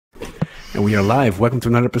And we are live. Welcome to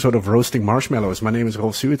another episode of Roasting Marshmallows. My name is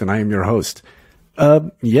Rolf Zuid and I am your host.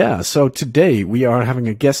 So today we are having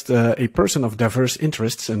a guest, a person of diverse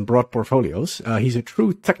interests and broad portfolios. He's a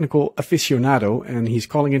true technical aficionado and he's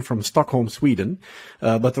calling in from Stockholm, Sweden.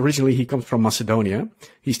 But originally he comes from Macedonia.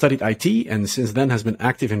 He studied IT and since then has been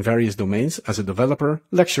active in various domains as a developer,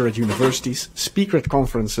 lecturer at universities, speaker at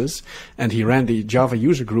conferences, and he ran the Java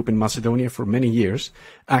user group in Macedonia for many years,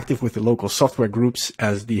 active with the local software groups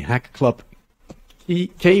as the Hack Club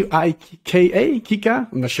K-I-K-A?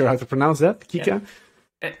 Kika? I'm not sure how to pronounce that. Kika?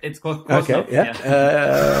 Yeah. It's called okay, yeah.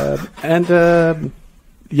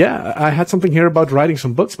 I had something here about writing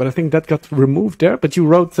some books, but I think that got removed there. But you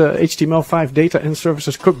wrote HTML5 Data and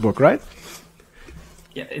Services Cookbook, right?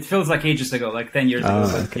 Yeah, it feels like ages ago, like 10 years ago.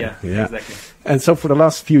 Okay. Yeah, exactly. And so for the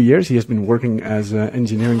last few years, he has been working as an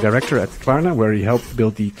engineering director at Klarna, where he helped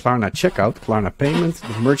build the Klarna Checkout, Klarna Payment,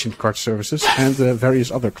 the merchant card services, and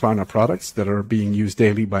various other Klarna products that are being used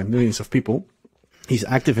daily by millions of people. He's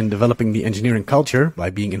active in developing the engineering culture by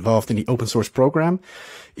being involved in the open source program,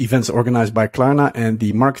 events organized by Klarna, and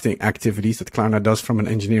the marketing activities that Klarna does from an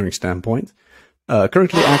engineering standpoint.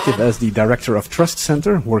 Currently active as the Director of Trust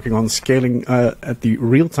Center, working on scaling at the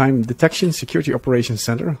Real-Time Detection Security Operations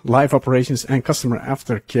Center, live operations and customer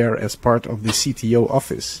aftercare as part of the CTO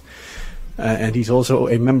office. And he's also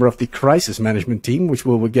a member of the crisis management team, which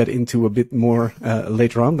we'll get into a bit more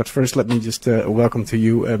later on. But first, let me just welcome to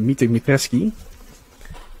you Mite Mitreski.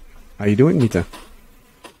 How are you doing, Mite?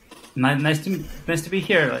 Nice to be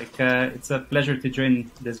here. It's a pleasure to join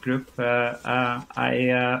this group.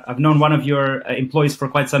 I've known one of your employees for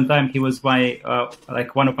quite some time. He was my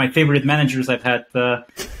one of my favorite managers I've had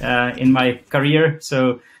in my career.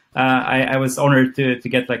 So I was honored to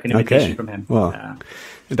get an invitation from him. Well,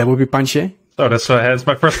 that would be Panche. So that's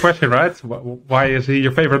my first question, right? Why is he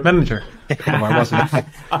your favorite manager? Why wasn't he?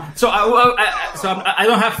 I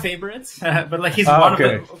don't have favorites, but he's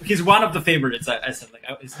one of the favorites. I said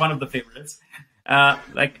he's one of the favorites. I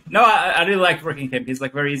really liked working with him. He's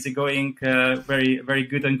very easygoing, very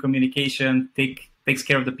good on communication. Takes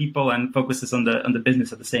care of the people and focuses on the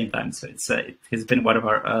business at the same time. So he's been one of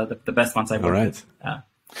our the best ones I've worked with.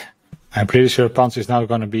 I'm pretty sure Pans is now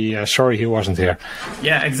going to be sorry he wasn't here.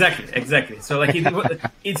 Yeah, exactly. So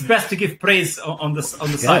it's best to give praise on the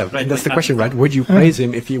side, right? That's the question, right? Would you praise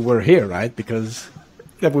him if he were here, right? Because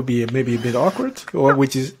that would be maybe a bit awkward, or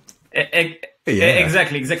which is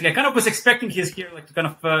exactly. I kind of was expecting he's here, to kind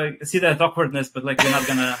of see that awkwardness, but we're not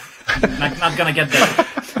gonna get there.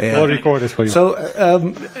 Yeah. We'll record this for you. So,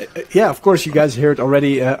 of course, you guys heard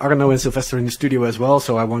already Arno and Sylvester in the studio as well.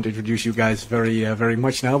 So I won't introduce you guys very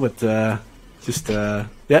much now, but good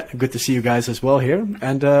to see you guys as well here.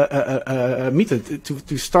 And Mite,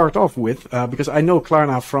 to start off with, because I know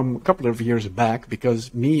Klarna from a couple of years back,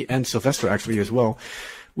 because me and Sylvester actually as well,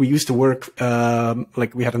 we used to work,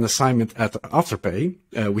 we had an assignment at Afterpay,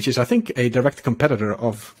 which is, I think, a direct competitor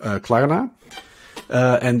of Klarna.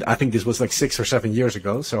 And I think this was 6 or 7 years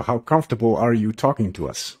ago. So how comfortable are you talking to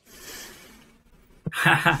us?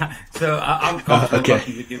 So I'm comfortable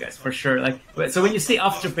talking with you guys for sure. So when you say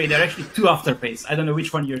Afterpay, there are actually two Afterpays. I don't know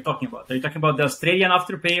which one you're talking about. Are you talking about the Australian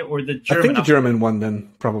Afterpay or the German? I think the German one then,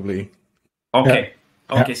 probably. Okay. Yeah.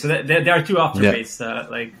 Okay, so there are two Afterpays.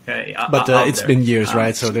 But it's been years,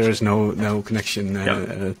 right? So there is no connection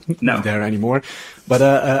there anymore. But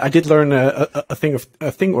I did learn a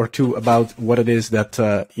thing or two about what it is that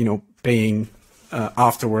paying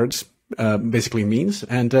afterwards basically means.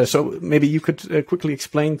 And so maybe you could quickly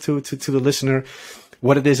explain to the listener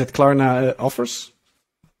what it is that Klarna offers.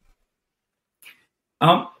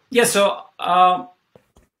 So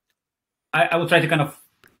I will try to kind of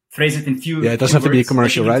phrase it in few. Yeah, it doesn't have to be a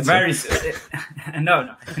commercial, right?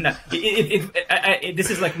 No. This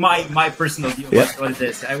is my personal view of what it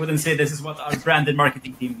is. I wouldn't say this is what our brand and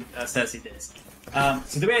marketing team says it is.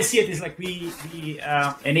 So the way I see it is we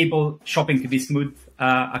enable shopping to be smooth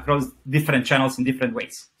across different channels in different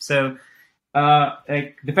ways. So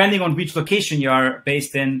depending on which location you are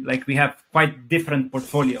based in, we have quite different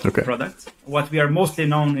portfolio of products. What we are mostly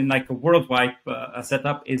known in a worldwide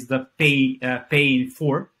setup is the pay in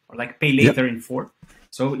 4. Or pay later in 4.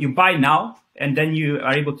 So you buy now, and then you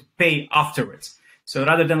are able to pay afterwards. So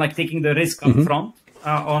rather than taking the risk up front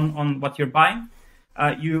on what you're buying,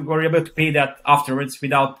 you were able to pay that afterwards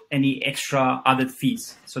without any extra added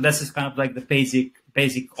fees. So this is kind of the basic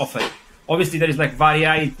offer. Obviously, there is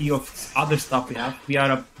variety of other stuff we have. We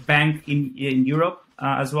are a bank in Europe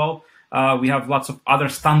as well. We have lots of other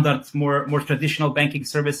standard, more traditional banking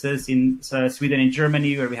services in Sweden and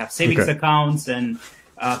Germany, where we have savings accounts and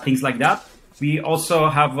things like that. We also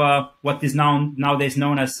have what is nowadays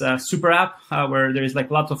known as super app, where there is like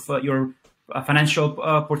a lot of your financial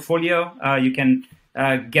portfolio. You can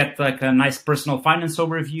get like a nice personal finance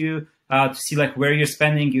overview to see like where you're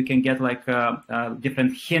spending. You can get like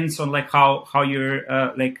different hints on like how your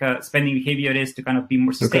spending behavior is to kind of be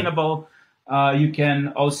more sustainable. You can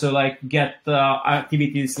also like get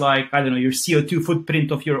activities like, I don't know, your CO2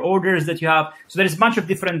 footprint of your orders that you have. So there's a bunch of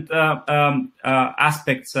different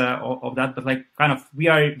aspects of that, but like kind of we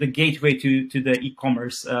are the gateway to the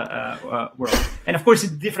e-commerce world. And of course,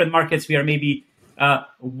 in different markets, we are maybe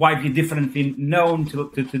widely differently known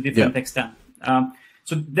to different extent.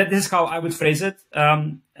 So this is how I would phrase it.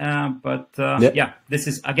 This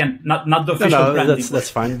is again not the official branding. That's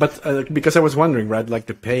fine. But because I was wondering, right, like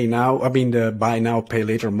the the buy now, pay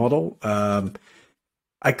later model.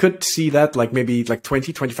 I could see that like maybe like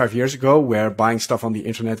 20, 25 years ago, where buying stuff on the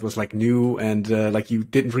internet was like new and like you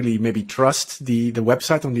didn't really maybe trust the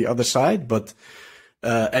website on the other side. But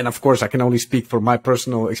and of course, I can only speak for my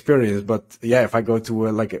personal experience. But yeah, if I go to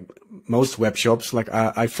like most web shops, like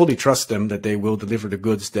I fully trust them that they will deliver the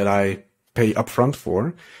goods that I pay upfront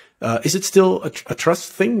for. Is it still a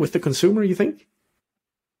trust thing with the consumer, you think?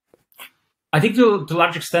 I think to a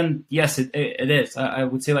large extent, yes, it is. I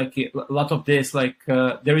would say like a lot of this, like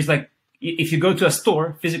there is like, if you go to a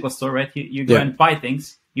store, physical store, right, you go and buy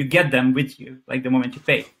things, you get them with you, like the moment you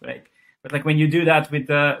pay, right? But like when you do that with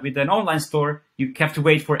an online store, you have to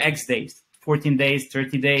wait for X days, 14 days,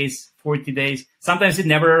 30 days, 40 days. Sometimes it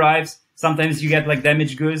never arrives. Sometimes you get like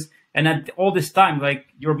damaged goods. And at all this time, like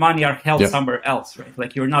your money are held somewhere else, right?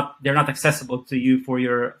 Like they're not accessible to you for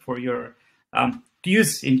your to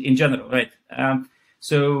use in general, right?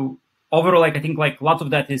 So overall, like I think like a lot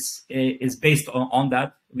of that is based on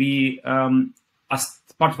that. We as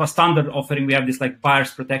part of a standard offering, we have this like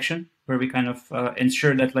buyer's protection, where we kind of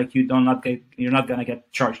ensure that like you're not gonna get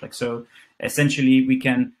charged. Like so, essentially, we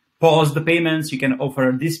can pause the payments. You can offer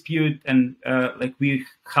a dispute, and like we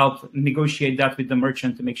help negotiate that with the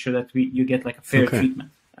merchant to make sure that you get like a fair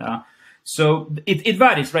treatment. So it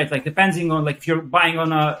varies, right? Like depending on like if you're buying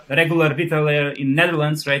on a regular retailer in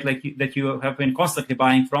Netherlands, right? Like that you have been constantly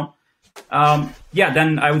buying from.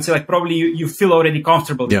 Then I would say like probably you feel already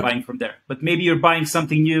comfortable with buying from there. But maybe you're buying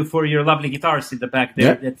something new for your lovely guitars in the back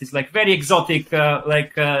there. That is like very exotic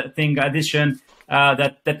thing addition.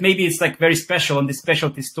 That maybe it's like very special in this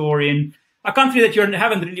specialty store in a country that you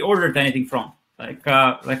haven't really ordered anything from. Like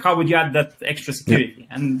how would you add that extra security?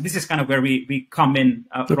 And this is kind of where we come in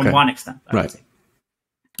from one extent. I would say.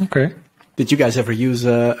 Okay. Did you guys ever use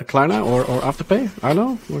Klarna or Afterpay?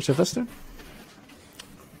 Arno or Sylvester?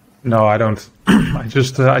 No, I don't. I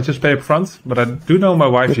just pay up front, but I do know my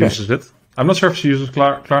wife uses it. I'm not sure if she uses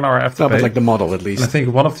Klarna or Afterpay. No, but like the model at least. And I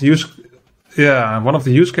think one of the use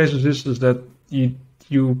cases is that you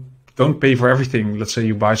don't pay for everything. Let's say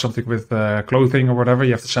you buy something with clothing or whatever,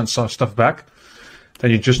 you have to send some stuff back.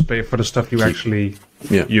 Then you just pay for the stuff you actually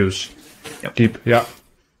use. Keep,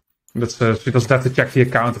 That's she doesn't have to check the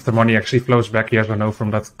account if the money actually flows back, yes or no,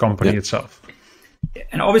 from that company itself.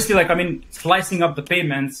 And obviously, like, I mean, slicing up the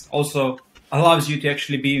payments also allows you to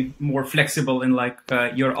actually be more flexible in like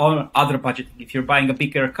your own other budgeting. If you're buying a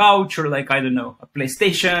bigger couch or like, I don't know, a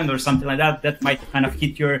PlayStation or something like that, that might kind of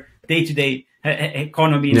hit your day-to-day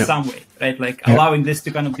economy in some way, right? Like allowing this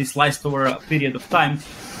to kind of be sliced over a period of time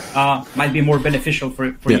might be more beneficial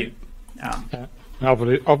for you.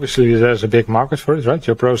 Obviously, there's a big market for it, right?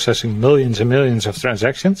 You're processing millions and millions of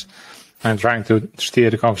transactions and trying to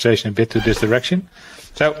steer the conversation a bit to this direction.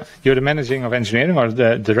 So you're the managing of engineering or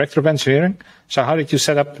the director of engineering. So how did you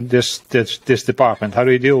set up this department? How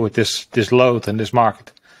do you deal with this load and this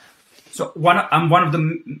market? So I'm one of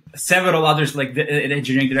the several others, like the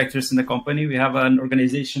engineering directors in the company. We have an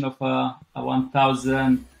organization of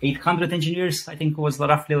 1,800 engineers. I think it was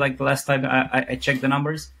roughly like the last time I checked the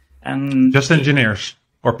numbers. And just engineers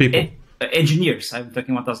or people? Engineers. I'm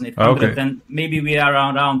talking 1,800. And maybe we are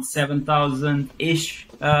around 7,000-ish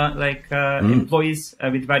employees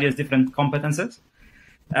with various different competences.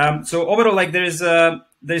 So overall, like there's a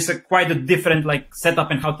quite a different like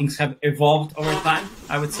setup and how things have evolved over time,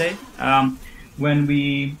 I would say. When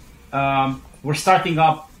we were starting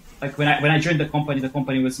up, like when I joined the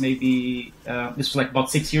company was maybe this was like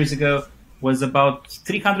about 6 years ago, was about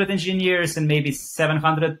 300 engineers and maybe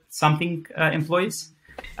 700 something employees,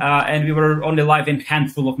 and we were only live in a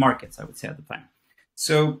handful of markets, I would say, at the time.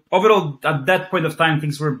 So overall, at that point of time,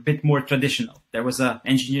 things were a bit more traditional. There was an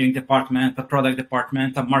engineering department, a product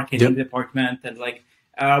department, a marketing department, and like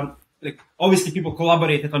obviously people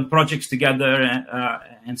collaborated on projects together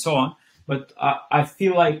and so on. But I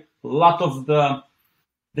feel like a lot of the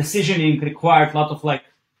decisioning required a lot of like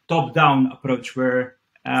top-down approach where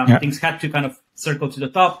things had to kind of circle to the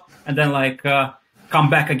top and then like come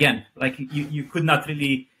back again. Like you could not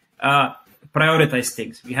really prioritize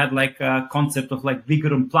things. We had like a concept of like big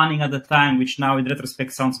room planning at the time, which now in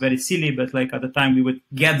retrospect sounds very silly, but like at the time we would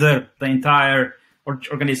gather the entire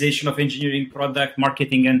organization of engineering, product,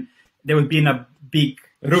 marketing, and they would be in a big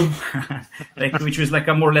room, like which was like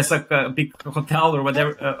a more or less like a big hotel or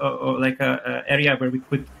whatever, or like a area where we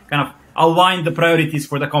could kind of align the priorities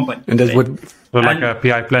for the company. And that's what, like a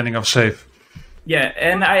PI planning of SAFe. Yeah,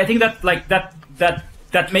 and I think that like that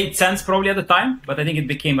made sense probably at the time, but I think it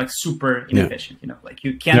became like super inefficient. You know, like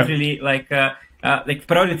you can't really like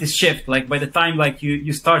priorities shift. Like by the time like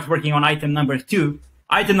you start working on item number 2.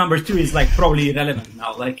 Item number 2 is like probably irrelevant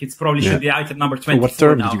now. Like it's probably should be item number 24. So what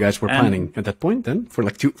term now. did you guys were planning at that point then? For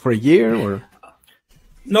like for a year or?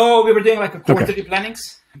 No, we were doing like a quarterly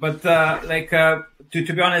plannings, but to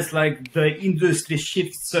be honest, like the industry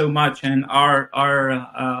shifts so much and our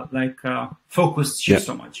focus shifts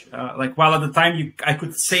so much. Like while at the time I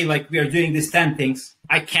could say like we are doing these 10 things,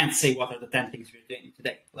 I can't say what are the 10 things we're doing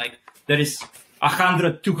today. Like there is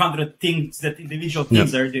 100, 200 things that individual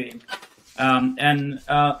teams are doing. Around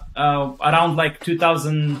like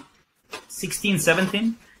 2016,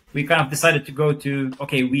 17, we kind of decided to go to,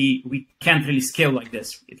 okay, we can't really scale like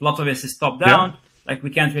this. A lot of this is top down. Like we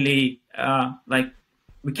can't really,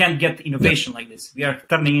 we can't get innovation like this. We are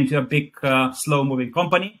turning into a big, slow moving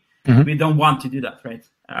company. We don't want to do that, right?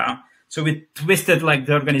 So we twisted like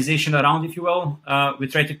the organization around, if you will. We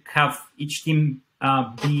try to have each team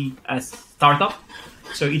be a startup.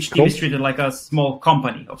 So each team is treated like a small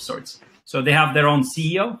company of sorts. So they have their own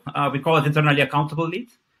CEO. We call it internally accountable lead.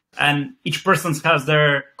 And each person has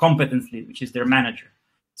their competence lead, which is their manager.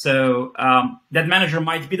 So that manager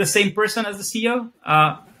might be the same person as the CEO,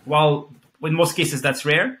 while in most cases that's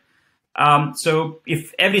rare. So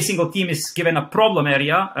if every single team is given a problem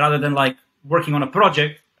area rather than like working on a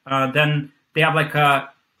project, then they have like a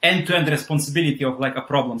end-to-end responsibility of like a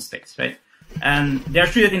problem space, right? And they're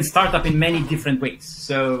treated in startup in many different ways.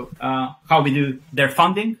 So how we do their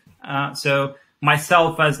funding. So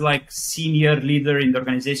myself as like senior leader in the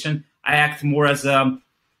organization, I act more as an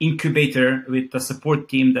incubator with a support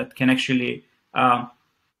team that can actually kind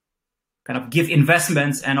of give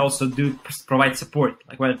investments and also provide support,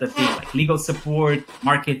 like whether that be like legal support,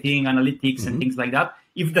 marketing, analytics, and things like that.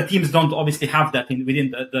 If the teams don't obviously have that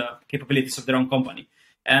within the capabilities of their own company.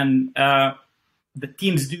 And the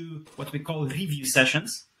teams do what we call review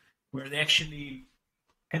sessions, where they actually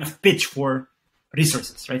kind of pitch for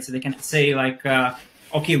resources, right? So they can say like,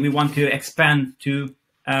 okay, we want to expand to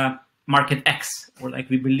market X, or like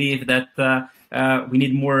we believe that we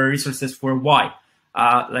need more resources for Y.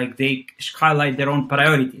 Like they highlight their own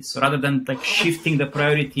priorities. So rather than like shifting the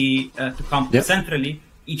priority to come centrally,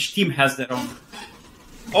 each team has their own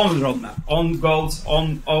roadmap, own goals,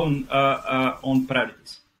 own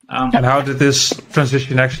priorities. And how did this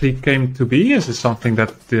transition actually came to be? Is it something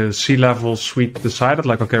that the C-level suite decided,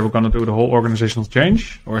 like, okay, we're going to do the whole organizational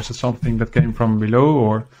change? Or is it something that came from below?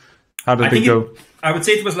 Or how did it go? I would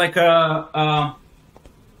say it was like a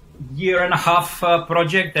year and a half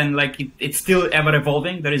project, and like it's still ever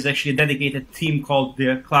evolving. There is actually a dedicated team called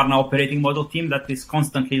the Klarna operating model team that is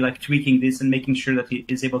constantly like tweaking this and making sure that it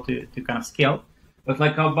is able to kind of scale. But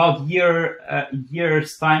like about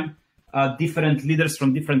year's time, different leaders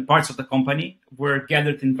from different parts of the company were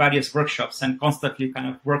gathered in various workshops and constantly kind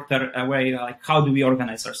of worked their way, like, how do we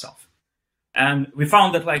organize ourselves? And we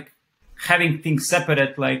found that like having things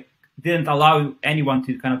separate, like didn't allow anyone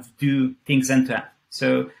to kind of do things end to end.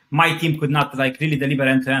 So my team could not like really deliver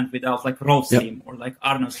end to end without like Rolf's team or like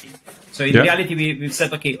Arno's team. So in reality, we've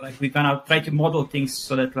said, okay, like we kind of try to model things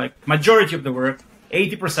so that like majority of the work,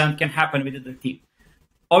 80% can happen within the team.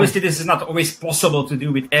 Obviously, this is not always possible to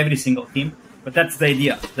do with every single team, but that's the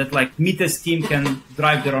idea, that like Mite's team can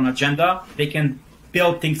drive their own agenda. They can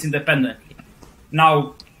build things independently.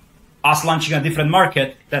 Now, us launching a different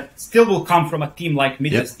market, that still will come from a team like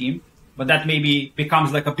Mite's team, but that maybe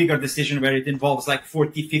becomes like a bigger decision where it involves like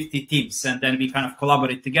 40, 50 teams, and then we kind of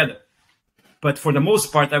collaborate together. But for the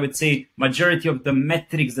most part, I would say majority of the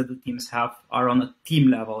metrics that the teams have are on a team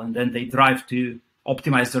level, and then they drive to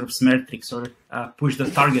optimize those metrics or push the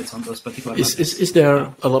targets on those particular metrics. Is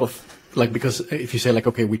there a lot of, like, because if you say like,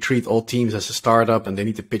 okay, we treat all teams as a startup and they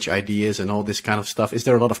need to pitch ideas and all this kind of stuff, is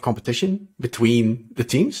there a lot of competition between the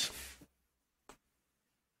teams?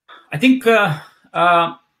 I think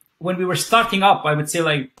when we were starting up, I would say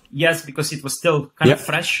like, yes, because it was still kind of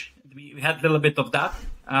fresh. We had a little bit of that.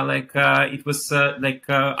 It was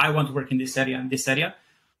I want to work in this area and this area.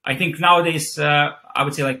 I think nowadays, I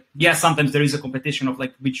would say like, yeah, sometimes there is a competition of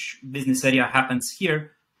like which business area happens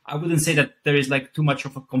here. I wouldn't say that there is like too much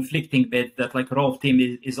of a conflicting bit that like Rolf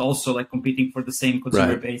team is also like competing for the same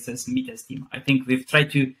consumer base as Mite's team. I think we've tried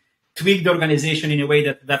to tweak the organization in a way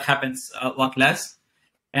that happens a lot less.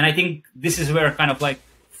 And I think this is where kind of like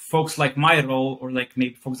folks like my role, or like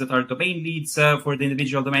maybe folks that are domain leads for the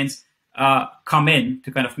individual domains, come in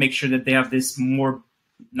to kind of make sure that they have this more,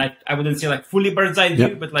 like, I wouldn't say like fully bird's eye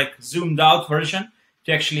view, but like zoomed out version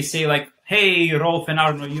to actually say like, hey, Rolf and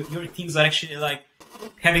Arno, your teams are actually like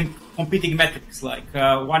having competing metrics. Like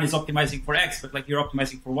one is optimizing for X, but like you're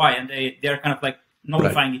optimizing for Y, and they're kind of like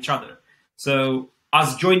nullifying each other. So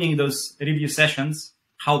us joining those review sessions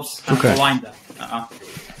helps align that.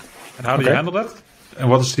 And how do you handle that? And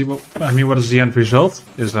what is the end result?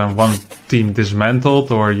 Is one team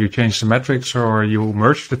dismantled, or you change the metrics, or you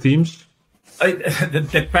merge the teams?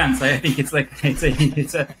 It depends. I think it's like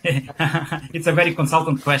it's a very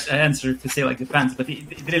consultant answer to say like depends, but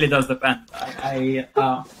it really does depend. I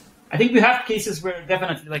think we have cases where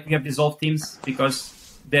definitely like we have dissolved teams because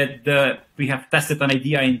we have tested an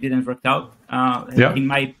idea and it didn't work out. In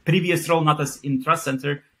my previous role, not as in Trust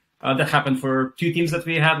Center, that happened for 2 teams that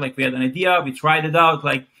we had. Like we had an idea, we tried it out,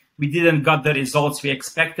 like we didn't got the results we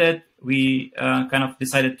expected. We kind of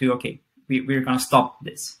decided to we're gonna stop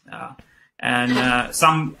this. And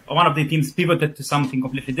one of the teams pivoted to something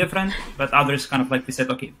completely different, but others kind of like we said,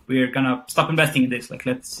 okay, we're gonna stop investing in this. Like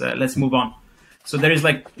let's move on. So there is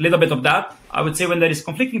like a little bit of that. I would say when there is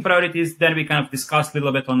conflicting priorities, then we kind of discuss a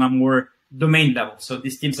little bit on a more domain level. So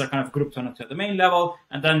these teams are kind of grouped onto a domain level,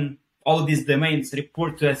 and then all of these domains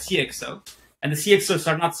report to a CXO, and the CXOs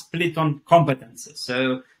are not split on competences.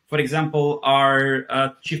 So, for example,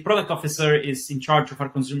 our chief product officer is in charge of our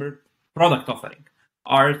consumer product offering.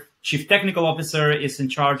 Our chief technical officer is in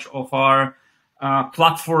charge of our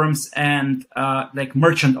platforms and like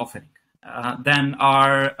merchant offering. Then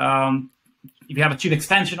if you have a chief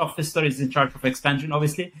expansion officer, is in charge of expansion,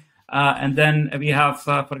 obviously. And then we have,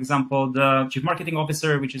 for example, the chief marketing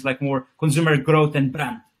officer, which is like more consumer growth and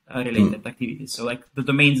brand related activities. So like the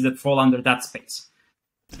domains that fall under that space.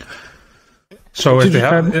 So if they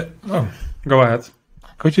have, go ahead.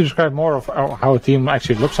 Could you describe more of how a team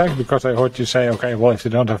actually looks like? Because I heard you say, okay, well, if they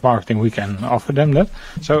don't have marketing, we can offer them that.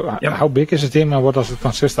 So how big is a team and what does it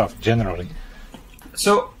consist of generally?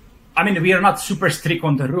 So, I mean, we are not super strict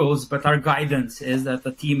on the rules, but our guidance is that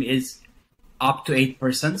the team is up to 8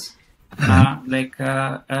 persons.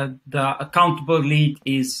 The accountable lead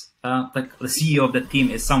is like the CEO of the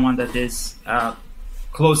team is someone that is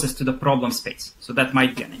closest to the problem space. So that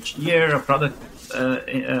might be an engineer, a product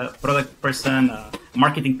person, a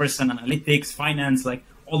marketing person, analytics, finance, like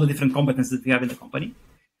all the different competencies that we have in the company.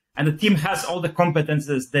 And the team has all the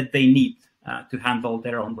competences that they need to handle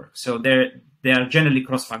their own work. So they are generally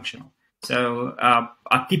cross-functional. So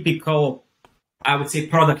a typical, I would say,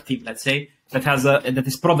 product team, let's say, that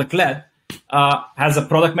is product-led, has a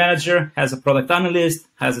product manager, has a product analyst,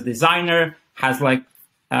 has a designer, has like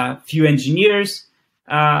a few engineers,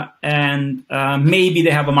 and maybe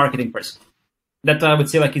they have a marketing person. That I would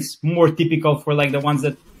say like is more typical for like the ones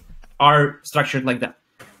that are structured like that.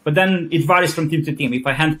 But then it varies from team to team. If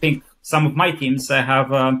I handpick some of my teams, I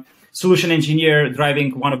have a solution engineer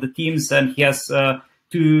driving one of the teams, and he has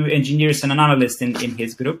 2 engineers and an analyst in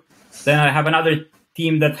his group. Then I have another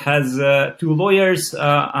team that has 2 lawyers,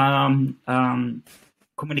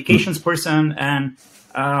 communications person, and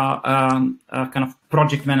kind of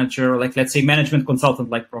project manager, like let's say management consultant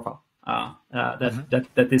like profile.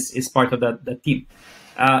 That is part of that team.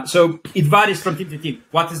 So it varies from team to team.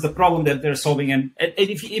 What is the problem that they're solving? And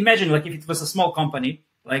if you imagine, like if it was a small company,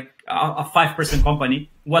 like a 5-person company,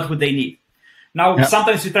 what would they need? Now,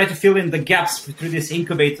 sometimes we try to fill in the gaps through these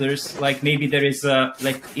incubators. Like maybe there is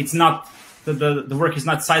it's not the work is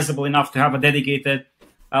not sizable enough to have a dedicated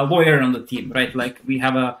lawyer on the team, right? Like we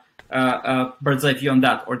have a bird's eye view on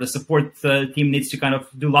that, or the support team needs to kind of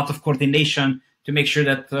do a lot of coordination to make sure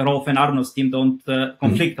that Rolf and Arno's team don't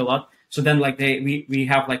conflict a lot. So then like we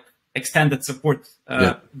have like extended support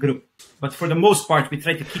group. But for the most part, we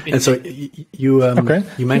try to keep it. And so you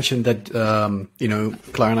mentioned that,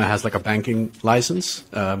 Klarna has like a banking license,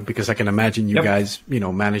 because I can imagine you guys,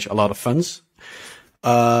 manage a lot of funds.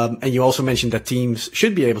 And you also mentioned that teams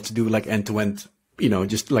should be able to do like end-to-end,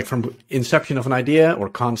 just like from inception of an idea or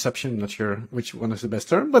conception, not sure which one is the best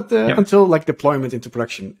term, but until like deployment into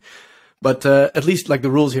production. But at least like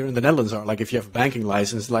the rules here in the Netherlands are like if you have a banking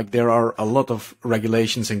license, like there are a lot of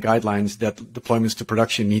regulations and guidelines that deployments to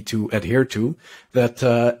production need to adhere to that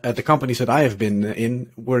at the companies that I have been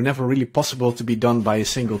in were never really possible to be done by a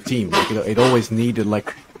single team. Like, it always needed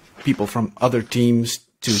like people from other teams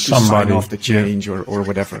to sign off the change or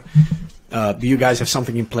whatever. Do you guys have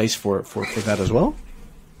something in place for that as well?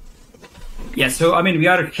 Yeah, so I mean, we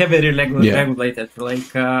are heavily regulated.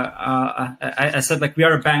 Like I said, like we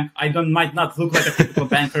are a bank. might not look like a typical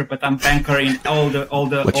banker, but I'm banker in all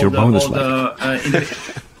the What's your bonus like?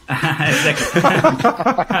 Exactly.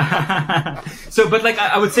 So, but like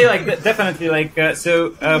I would say, like definitely, like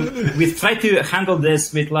we try to handle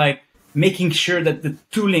this with like making sure that the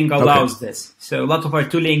tooling allows this. So a lot of our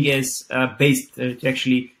tooling is based to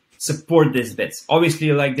actually support these bits.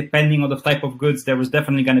 Obviously, like depending on the type of goods, there was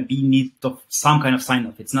definitely going to be need of some kind of sign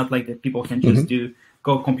off. It's not like that people can just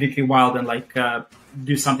go completely wild and like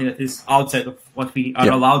do something that is outside of what we are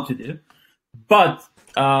allowed to do. But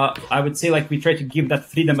I would say like we try to give that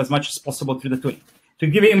freedom as much as possible through the tooling. To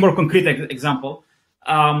give you a more concrete example,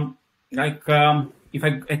 if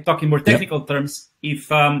I talk in more technical terms,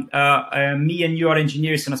 if me and you are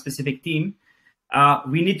engineers in a specific team,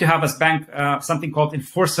 we need to have as bank something called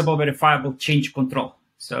enforceable verifiable change control.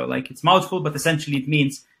 So like it's mouthful, but essentially it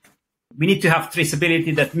means we need to have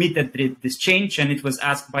traceability that Mite did this change and it was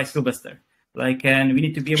asked by Sylvester. Like, and we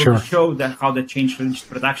need to be able to show that how the change reached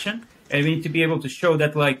production, and we need to be able to show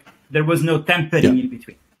that like there was no tampering in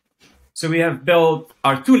between. So we have built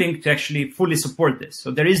our tooling to actually fully support this.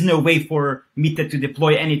 So there is no way for Mite to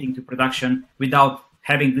deploy anything to production without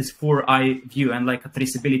having this 4-eye view and like a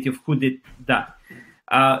traceability of who did that.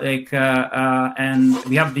 And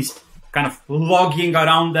we have this kind of logging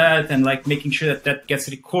around that and like making sure that that gets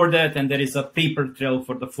recorded and there is a paper trail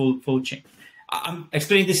for the full chain. I'm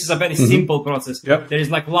explaining this is a very simple process. There is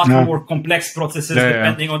like a lot more complex processes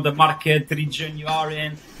depending on the market, region you are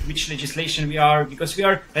in, which legislation we are, because we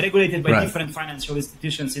are regulated by different financial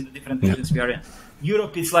institutions in the different regions we are in.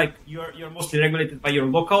 Europe is like you're mostly regulated by your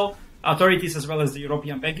local authorities as well as the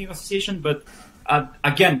European Banking Association, but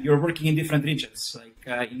again, you're working in different regions.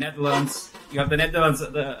 Like in Netherlands, you have the Netherlands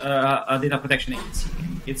Data Protection Agency.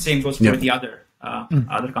 The same goes for the other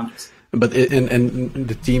countries. But and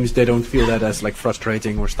the teams, they don't feel that as like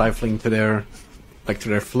frustrating or stifling to their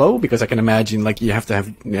flow, because I can imagine like you have to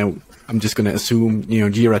have, I'm just going to assume,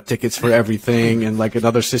 Jira tickets for everything and like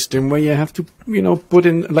another system where you have to, put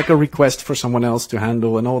in like a request for someone else to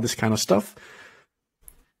handle and all this kind of stuff.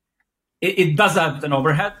 It does have an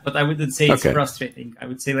overhead, but I wouldn't say it's frustrating. I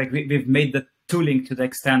would say like we've made the tooling to the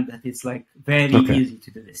extent that it's like very easy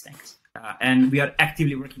to do these things. And we are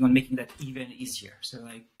actively working on making that even easier. So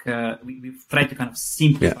like we've tried to kind of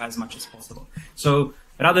simplify as much as possible. So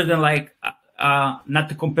rather than like, not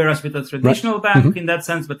to compare us with a traditional bank in that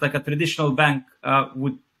sense, but like a traditional bank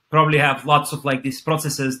would probably have lots of like these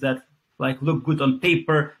processes that like look good on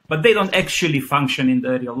paper, but they don't actually function in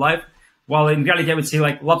the real life. While in reality, I would say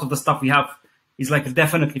like a lot of the stuff we have is like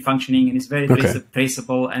definitely functioning and is very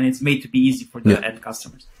traceable, and it's made to be easy for the end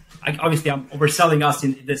customers. Obviously, I'm overselling us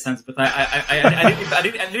in this sense, but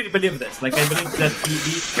I really believe this. Like I believe that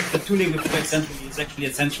the tooling with Centrally is actually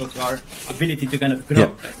essential to our ability to kind of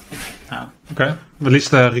grow. Okay, at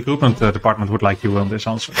least the recruitment department would like you on this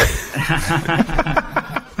answer.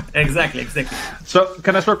 Exactly. So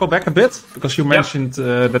can I circle back a bit, because you mentioned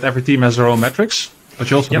that every team has their own metrics, but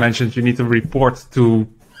you also mentioned you need to report to,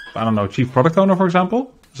 I don't know, chief product owner, for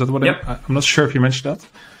example. Is that what? I'm not sure if you mentioned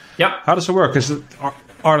that. How does it work?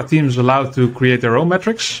 Are the teams allowed to create their own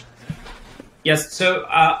metrics? Yes. So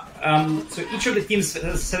each of the teams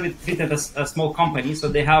is treated as a small company, so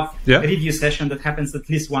they have a review session that happens at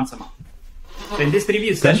least once a month. So in this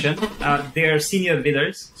review session, they're senior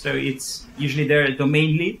leaders. So it's usually their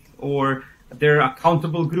domain lead or their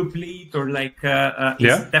accountable group lead, or like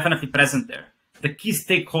is definitely present there. The key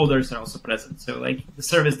stakeholders are also present. So like the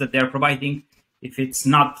service that they're providing, if it's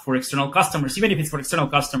not for external customers, even if it's for external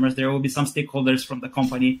customers, there will be some stakeholders from the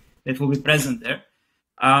company that will be present there.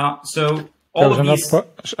 So all of these...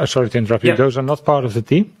 sorry to interrupt you. Those are not part of the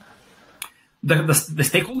team? The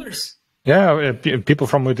stakeholders? Yeah, people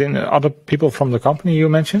from within, other people from the company you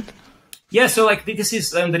mentioned? Yeah, so like this is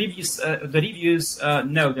the reviews. The reviews,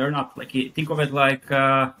 no, they're not. Like think of it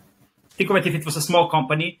if it was a small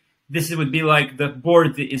company. This would be like the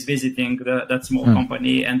board is visiting that small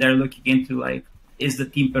company, and they're looking into like, is the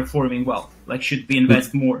team performing well? Like, should we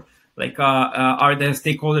invest more? Like, are the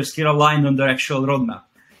stakeholders here aligned on their actual roadmap?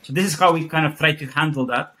 So this is how we kind of try to handle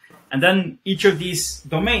that. And then each of these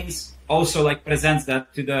domains also like presents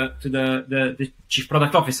that to the chief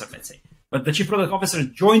product officer, let's say. But the chief product officer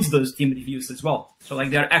joins those team reviews as well. So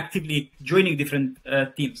like they're actively joining different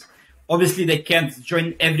teams. Obviously, they can't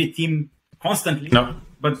join every team constantly. No.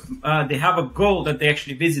 But they have a goal that they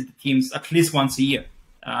actually visit the teams at least once a year.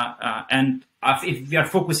 And if we are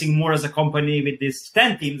focusing more as a company with these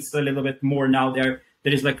 10 teams, a little bit more now there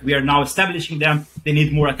is like, we are now establishing them, they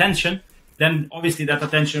need more attention, then obviously that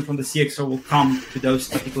attention from the CXO will come to those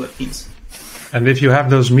particular teams. And if you have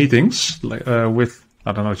those meetings with,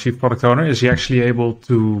 I don't know, chief product owner, is he actually able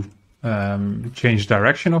to change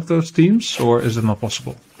direction of those teams, or is it not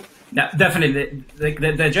possible? Yeah, definitely. Like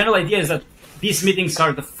the general idea is that these meetings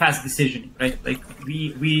are the fast decisioning, right? Like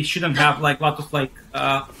we shouldn't have like lots of like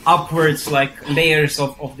upwards like layers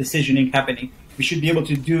of decisioning happening. We should be able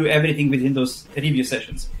to do everything within those review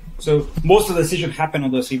sessions. So most of the decisions happen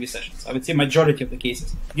on those review sessions. I would say majority of the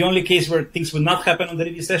cases. The only case where things will not happen on the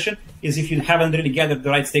review session is if you haven't really gathered the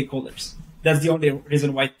right stakeholders. That's the only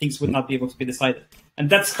reason why things would not be able to be decided. And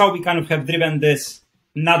that's how we kind of have driven this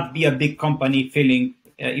not be a big company feeling,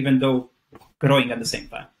 even though growing at the same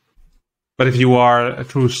time. But if you are a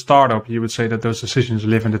true startup, you would say that those decisions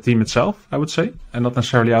live in the team itself, I would say, and not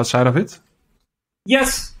necessarily outside of it?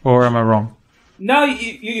 Yes. Or am I wrong? No,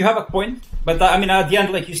 you have a point. But I mean, at the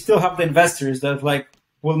end, like you still have the investors that like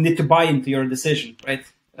will need to buy into your decision, right?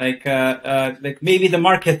 Like maybe the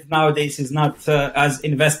market nowadays is not as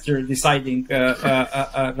investor deciding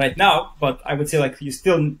right now, but I would say like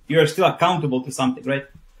you're still accountable to something, right?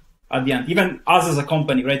 At the end, even us as a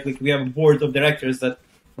company, right? Like we have a board of directors that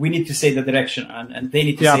we need to say the direction, and they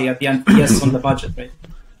need to say at the end yes on the budget, right?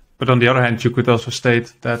 But on the other hand, you could also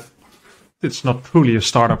state that it's not truly a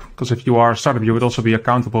startup, because if you are a startup, you would also be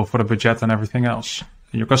accountable for the budget and everything else,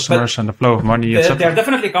 and your customers and the flow of money, etc. They're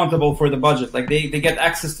definitely accountable for the budget. Like they get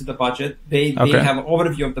access to the budget. They have an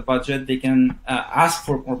overview of the budget. They can ask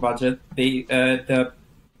for more budget. They can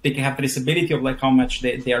have traceability of like how much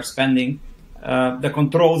they are spending. The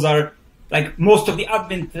controls are like most of the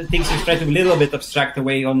admin things we try to a little bit abstract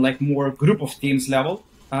away on like more group of teams level.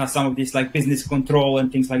 Some of these like business control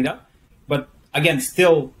and things like that. But again,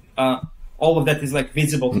 still all of that is like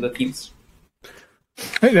visible to the teams.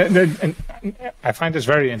 And I find this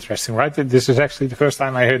very interesting, right? This is actually the first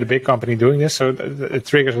time I heard a big company doing this, so it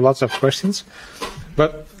triggers lots of questions.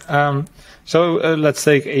 But let's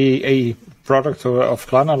take a product of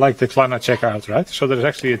Klarna, like the Klarna checkout, right? So there's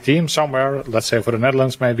actually a team somewhere, let's say for the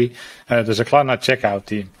Netherlands maybe, there's a Klarna checkout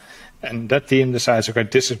team. And that team decides, okay,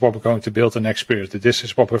 this is what we're going to build the next period. This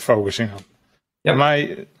is what we're focusing on.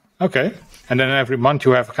 Yep. Okay. And then every month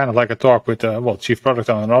you have kind of like a talk with, chief product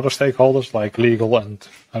owner and other stakeholders like legal and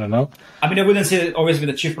I don't know. I mean, I wouldn't say it always with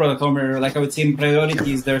the chief product owner. Like I would say in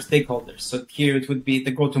priority is their stakeholders. So here it would be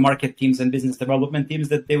the go-to-market teams and business development teams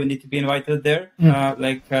that they would need to be invited there.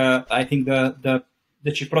 I think the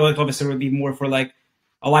chief product officer would be more for like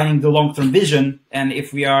aligning the long-term vision. And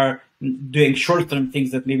if we are doing short-term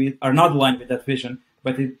things that maybe are not aligned with that vision,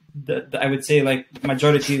 but I would say like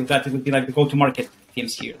majority of that it would be like the go-to-market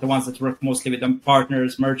teams here, the ones that work mostly with them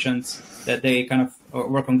partners, merchants, that they kind of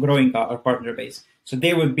work on growing our partner base. So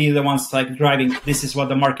they would be the ones like driving, this is what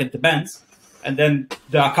the market demands. And then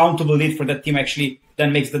the accountable lead for that team actually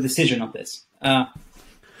then makes the decision of this.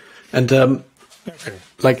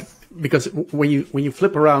 Like, because when you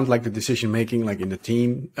flip around like the decision making, like in the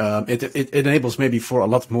team, it enables maybe for a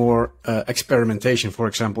lot more experimentation, for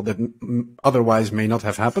example, that otherwise may not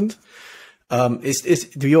have happened.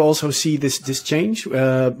 Do you also see this change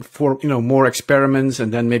for more experiments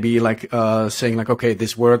and then maybe like saying like, okay,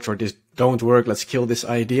 this works or this don't work, let's kill this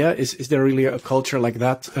idea? Is there really a culture like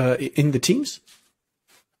that in the teams?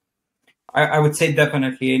 I would say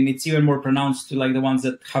definitely, and it's even more pronounced to like the ones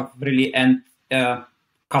that have really end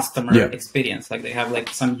customer experience, like they have like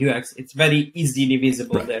some UX. It's very easily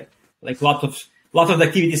visible there. Like lot of the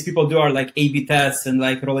activities people do are like A/B tests and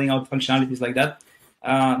like rolling out functionalities like that.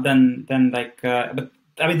 But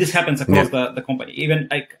I mean, this happens across the company. Even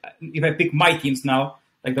like if I pick my teams now,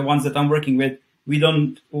 like the ones that I'm working with,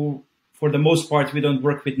 for the most part, we don't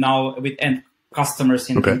work with end customers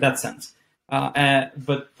in that sense.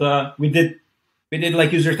 But we did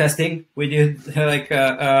like user testing. We did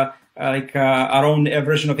our own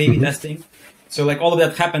version of A/B testing. So like all of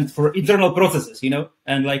that happened for internal processes,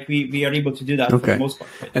 and like we are able to do that for the most part.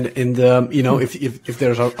 Right? And if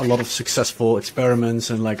there's a lot of successful experiments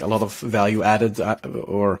and like a lot of value added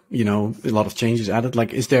or a lot of changes added,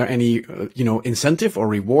 like is there any incentive or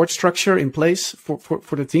reward structure in place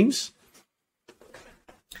for the teams?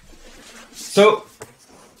 So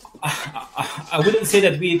I wouldn't say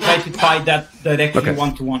that we try to tie that directly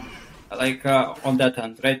one-to-one. Like on that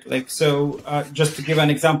end, right? Like so, just to give an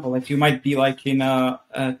example, like you might be like in a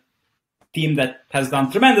team that has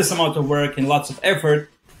done tremendous amount of work and lots of effort,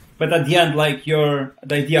 but at the end, like the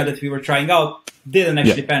idea that we were trying out didn't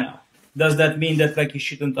actually pan out. Does that mean that like you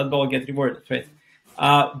shouldn't at all get rewarded, right?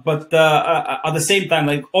 But at the same time,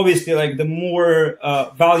 like obviously, like the more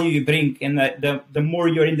value you bring, and the more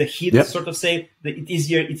you're in the heat, sort of say,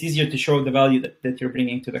 it's easier to show the value that you're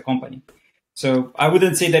bringing to the company. So I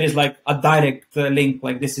wouldn't say there is like a direct link,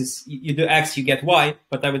 like this is you do X, you get Y.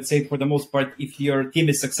 But I would say for the most part, if your team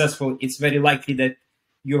is successful, it's very likely that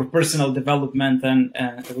your personal development and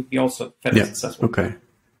it would be also fairly successful. Okay.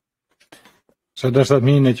 So does that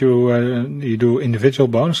mean that you do individual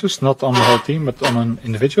bonuses, not on the whole team, but on an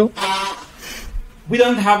individual? We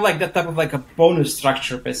don't have like that type of like a bonus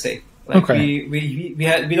structure per se. Like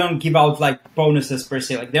we don't give out like bonuses per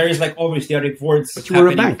se. Like there is like obviously rewards but you were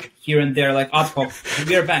a bank. Here and there, like ad hoc.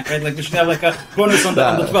 We're a bank, right? Like we should have like a bonus on the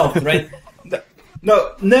 12th, right?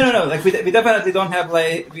 No. Like we definitely don't have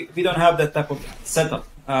like we don't have that type of setup.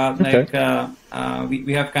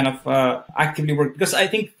 We have kind of actively worked, because I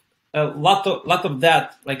think a lot of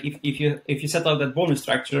that, like if you set out that bonus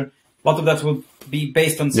structure, a lot of that will be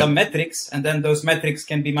based on some metrics, and then those metrics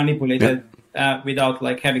can be manipulated without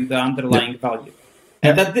like having the underlying value.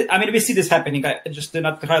 And that, I mean, we see this happening. I just did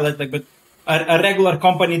not highlight like, but a regular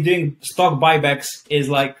company doing stock buybacks is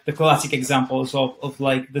like the classic examples of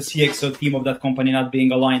like the CXO team of that company not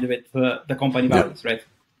being aligned with the company values, right?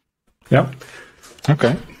 Yeah.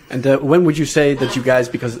 Okay. And when would you say that you guys,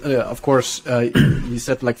 because of course you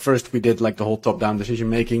said like first we did like the whole top-down decision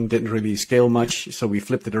making, didn't really scale much, so we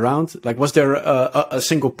flipped it around. Like, was there a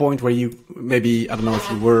single point where you maybe, I don't know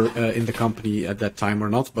if you were in the company at that time or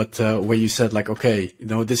not, but where you said like, okay, you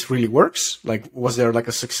know, this really works? Like, was there like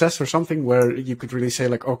a success or something where you could really say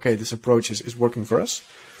like, okay, this approach is working for us?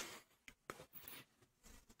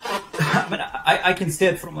 I mean, I can say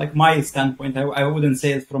it from like my standpoint. I wouldn't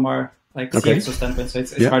say it from our CXO standpoint, so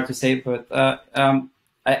it's hard to say. But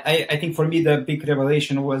I think for me the big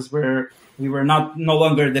revelation was where we were no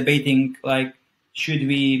longer debating like should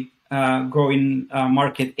we go in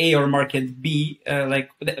market A or market B.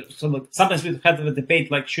 Sometimes we had a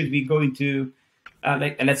debate like should we go into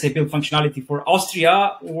let's say build functionality for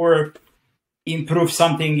Austria or improve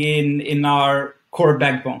something in our core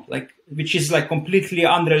backbone, like which is like completely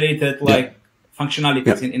unrelated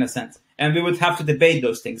functionalities in a sense. And we would have to debate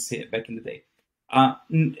those things here back in the day.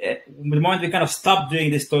 The moment we kind of stopped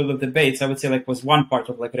doing this total debates, I would say like was one part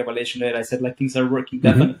of like revelation where I said like things are working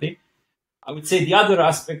definitely. I would say the other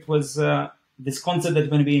aspect was this concept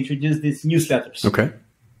that when we introduced these newsletters. Okay.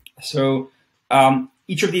 So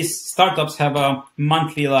each of these startups have a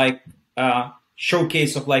monthly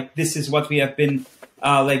showcase of like this is what we have been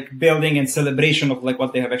building and celebration of like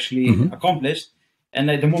what they have actually accomplished. And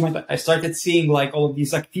at the moment I started seeing like all of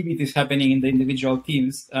these activities happening in the individual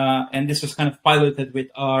teams, and this was kind of piloted with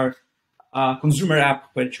our consumer app,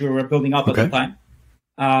 which we were building up at the time.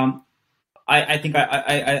 I think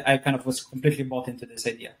I kind of was completely bought into this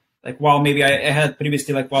idea. Like, while maybe I had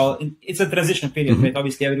previously it's a transition period, right?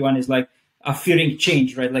 Obviously, everyone is like fearing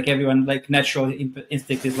change, right? Like everyone, like natural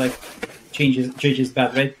instinct is like change is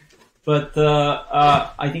bad, right? But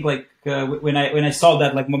I think when I saw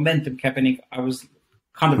that like momentum happening, I was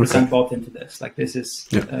 100% bought into this. Like this was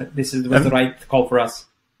the right call for us.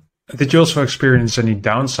 Did you also experience any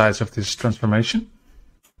downsides of this transformation?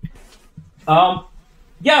 Yeah,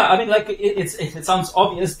 I mean, like it sounds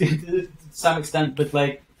obvious to some extent, but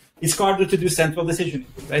like it's harder to do central decisioning,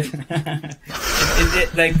 right?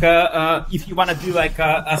 If you want to do like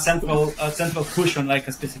a central push on like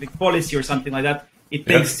a specific policy or something like that, it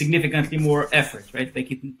takes significantly more effort, right?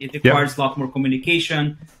 Like it requires a lot more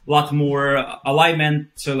communication, a lot more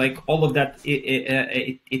alignment. So like all of that,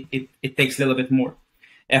 it takes a little bit more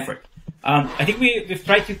effort. I think we've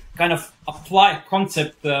tried to kind of apply a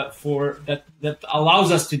concept for that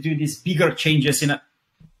allows us to do these bigger changes in a.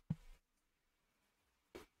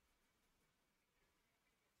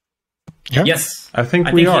 Yeah. Yes, I think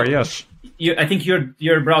we are. Yes. I think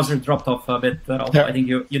your browser dropped off a bit. I think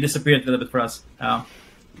you disappeared a little bit for us.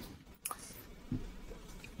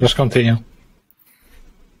 Let's continue.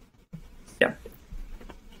 Yeah.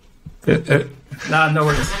 No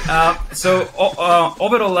worries. So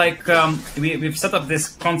overall, like we've set up this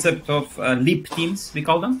concept of leap teams, we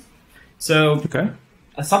call them. So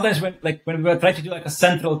sometimes when we try to do like a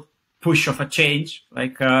central push of a change,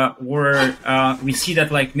 like where we see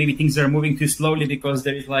that like maybe things are moving too slowly because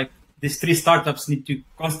there is like these three startups need to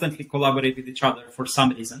constantly collaborate with each other for some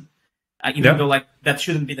reason, even though like that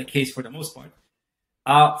shouldn't be the case for the most part.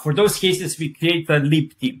 For those cases, we create a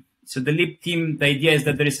leap team. So the leap team, the idea is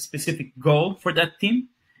that there is a specific goal for that team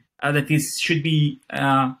should be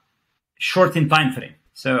short in time frame.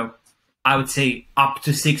 So I would say up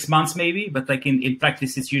to 6 months maybe, but like in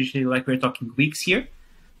practice, it's usually like we're talking weeks here.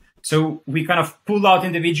 So we kind of pull out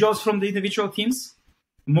individuals from the individual teams,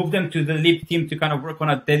 move them to the lead team to kind of work on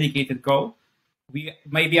a dedicated goal. We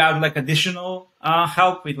maybe add like additional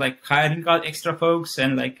help with like hiring out extra folks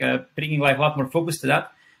and like bringing like a lot more focus to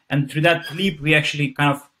that. And through that leap, we actually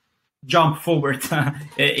kind of jump forward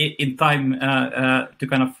in time to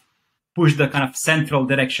kind of push the kind of central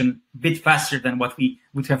direction a bit faster than what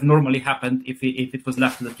would have normally happened if it was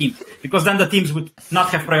left to the teams. Because then the teams would not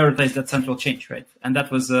have prioritized that central change, right? And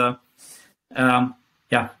that was, that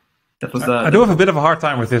was. I do have a bit of a hard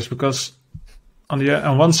time with this because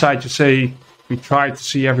on one side you say we try to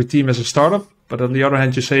see every team as a startup, but on the other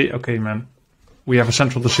hand you say, okay, man, we have a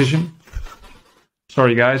central decision.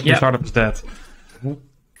 Sorry, guys, the startup is dead.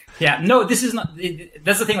 Yeah, no, this is not.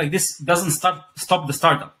 That's the thing. Like, this doesn't stop the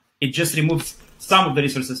startup. It just removes some of the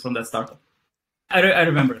resources from that startup. I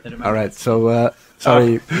remember it. All right. So,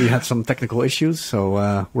 sorry, we had some technical issues.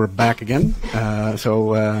 So we're back again.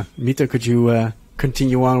 Mite, could you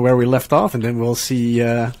continue on where we left off, and then we'll see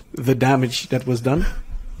the damage that was done?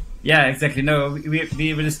 Yeah, exactly. No,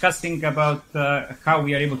 we were discussing about how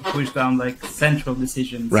we are able to push down like central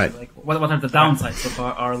decisions. Right. Like what are the downsides of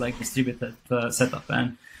our like distributed setup,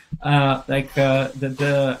 and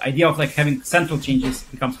the idea of like having central changes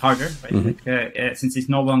becomes harder, right? Mm-hmm. Since it's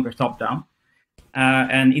no longer top down,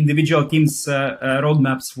 and individual teams'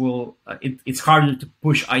 roadmaps will. It's harder to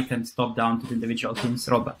push items top down to the individual teams'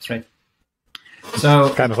 roadmaps, right? So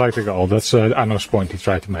it's kind of like the goal. That's Arno's point he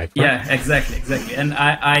tried to make. Right? Yeah, exactly. And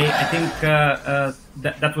I think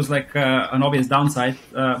that was like an obvious downside,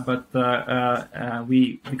 but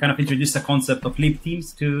we kind of introduced the concept of leap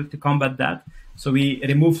teams to combat that. So we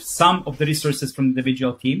remove some of the resources from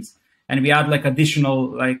individual teams, and we add like additional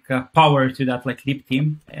like power to that like leap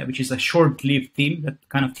team, which is a short-lived team that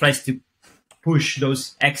kind of tries to push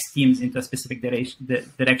those X teams into a specific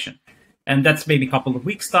direction. And that's maybe a couple of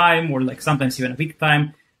weeks time, or like sometimes even a week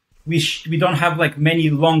time. We don't have like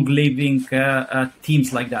many long-living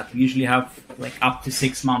teams like that. We usually have like up to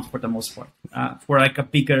 6 months for the most part for like a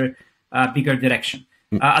bigger direction.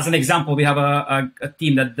 As an example, we have a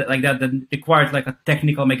team that required like a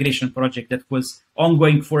technical migration project that was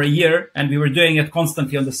ongoing for a year, and we were doing it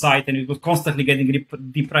constantly on the site, and it was constantly getting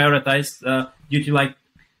deprioritized due to like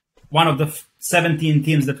one of the 17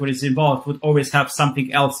 teams that were involved would always have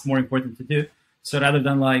something else more important to do. So rather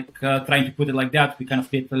than like trying to put it like that, we kind of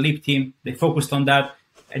created a leap team. They focused on that,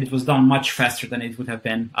 and it was done much faster than it would have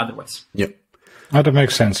been otherwise. Yep. Oh, that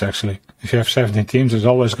makes sense, actually. If you have 17 teams, there's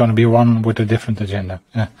always going to be one with a different agenda.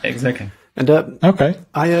 Yeah. Exactly. And okay,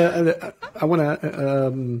 I want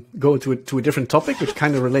to go to a different topic, which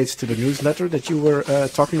kind of relates to the newsletter that you were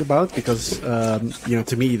talking about, because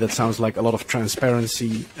to me that sounds like a lot of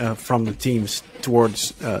transparency from the teams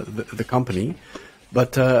towards the company.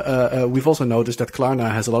 But we've also noticed that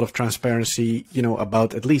Klarna has a lot of transparency,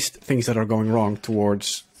 about at least things that are going wrong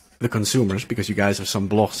towards the consumers, because you guys have some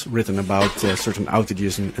blogs written about certain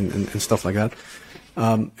outages and stuff like that.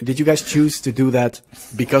 Did you guys choose to do that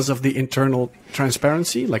because of the internal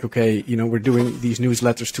transparency? Like, okay, we're doing these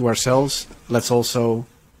newsletters to ourselves. Let's also,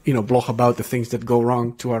 blog about the things that go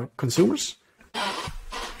wrong to our consumers?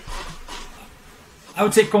 I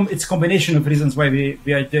would say it's a combination of reasons why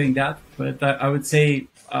we are doing that. But I would say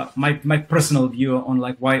my personal view on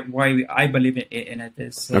like why I believe in it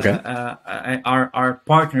is our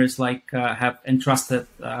partners have entrusted,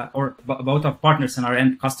 or both our partners and our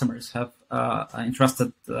end customers have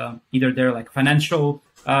entrusted either their like financial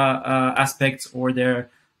aspects or their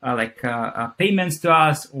payments to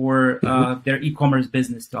us, or their e-commerce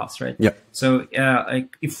business to us, right? Yeah. So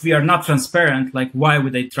like if we are not transparent, like why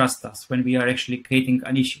would they trust us when we are actually creating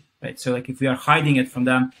an issue, right? So like if we are hiding it from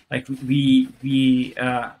them, like we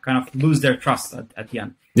kind of lose their trust at the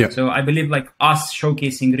end. Yeah. So I believe like us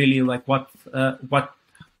showcasing really like what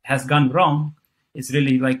has gone wrong is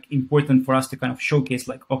really like important for us to kind of showcase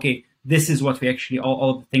like, okay, this is what we actually all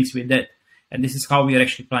of the things we did, and this is how we are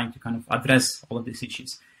actually trying to kind of address all of these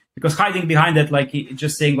issues. Because hiding behind it, like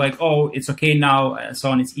just saying like, oh, it's okay now, and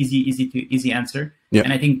so on, it's easy answer. Yeah.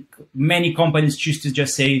 And I think many companies choose to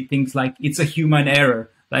just say things like it's a human error.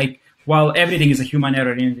 Like, while everything is a human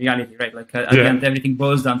error in reality, right? Like at the end, everything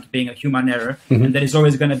boils down to being a human error, and there is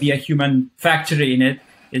always going to be a human factor in it.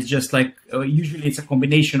 It's just like usually it's a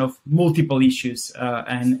combination of multiple issues,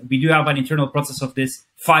 and we do have an internal process of this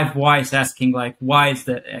 5 whys, asking like, why is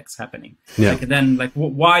the X happening? Yeah. Like then like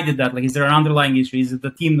why did that? Like, is there an underlying issue? Is it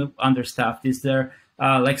the team understaffed? Is there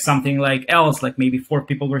like something like else? Like maybe 4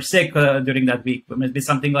 people were sick during that week, but maybe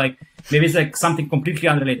something like it's like something completely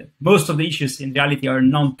unrelated. Most of the issues in reality are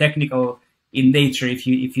non-technical in nature if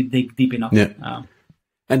you dig deep enough. Yeah.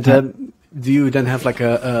 do you then have like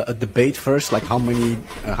a debate first, like how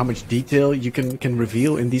much detail you can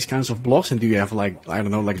reveal in these kinds of blogs, and do you have like, I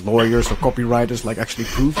don't know, like lawyers or copywriters like actually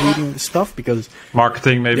proofreading the stuff? Because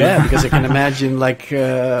marketing maybe. Yeah, because I can imagine like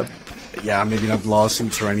maybe not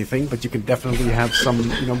lawsuits or anything, but you can definitely have some,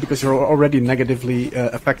 because you're already negatively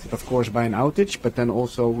affected, of course, by an outage, but then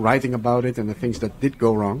also writing about it and the things that did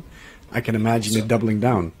go wrong. I can imagine it doubling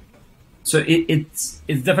down. So it's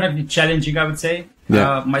definitely challenging, I would say.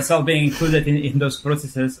 Yeah. Myself being included in those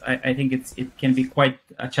processes, I think it can be quite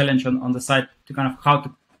a challenge on the side to kind of how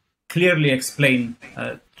to clearly explain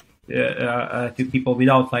to people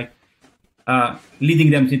without like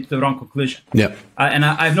leading them to the wrong conclusion. Yeah. And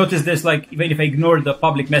I've noticed this, like even if I ignore the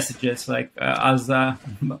public messages, like as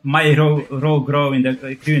my role grew in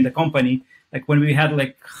the company, like when we had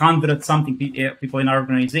like 100 something people in our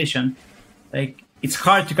organization, like it's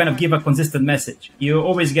hard to kind of give a consistent message. You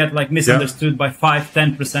always get like misunderstood by 5,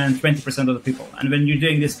 10%, 20% of the people. And when you're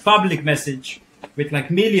doing this public message with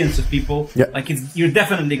like millions of people, like you're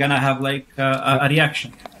definitely gonna have like a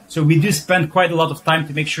reaction. So we do spend quite a lot of time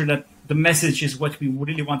to make sure that the message is what we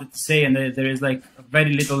really wanted to say, and there is like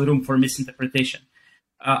very little room for misinterpretation.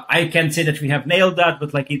 I can't say that we have nailed that,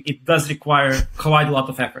 but like it does require quite a lot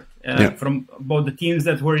of effort from both the teams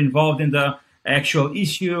that were involved in the actual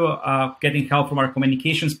issue, getting help from our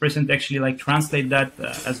communications person to actually like translate that,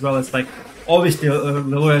 as well as like obviously the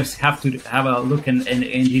lawyers have to have a look and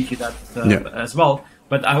review that as well.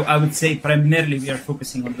 But I would say primarily we are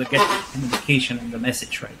focusing on the communication and the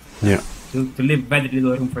message, right? Yeah. To leave very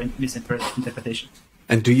little room for misinterpretation.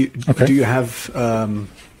 And do you have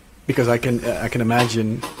because I can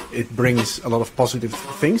imagine it brings a lot of positive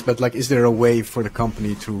things, but like, is there a way for the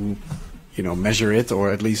company to measure it,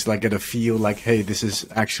 or at least like get a feel like, hey, this is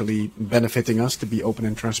actually benefiting us to be open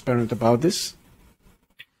and transparent about this?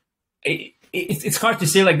 It's hard to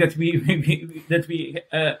say like that we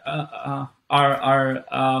are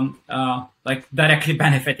like directly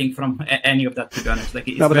benefiting from any of that, to be honest. Like,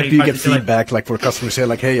 no, but like, do you get feedback like for customers say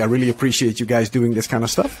like, hey, I really appreciate you guys doing this kind of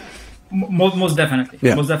stuff? Most definitely.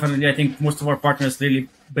 Yeah. Most definitely. I think most of our partners really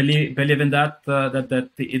believe in that, that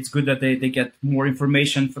it's good that they get more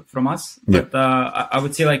information from us. Yeah. But I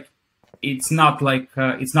would say like it's not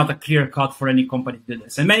a clear cut for any company to do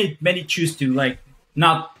this. And many choose to like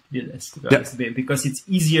not do this, to be honest, because it's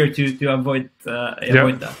easier to avoid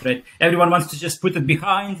that, right? Everyone wants to just put it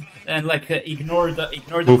behind and like ignore the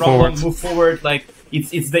problem, move forward. Like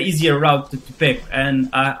it's the easier route to pick. And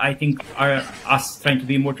I think us trying to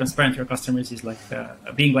be more transparent to our customers is like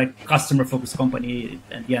being like customer focused company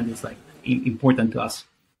at the end is like important to us.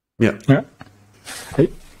 Yeah. Hey,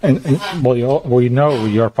 and well,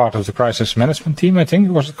 you're part of the crisis management team, I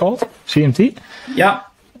think, was it called? CMT? Yeah.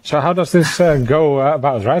 So how does this go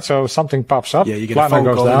about, right? So something pops up, you get a phone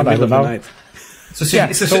call down, in the middle of the night. So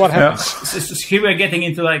what happens? So here we're getting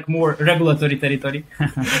into like more regulatory territory.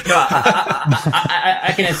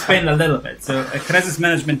 I can explain a little bit. So a crisis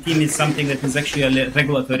management team is something that is actually a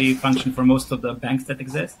regulatory function for most of the banks that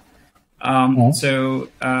exist. So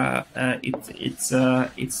it's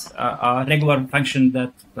a regular function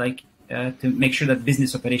that like to make sure that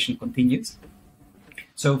business operation continues.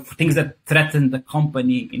 So for things that threaten the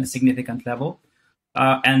company in a significant level,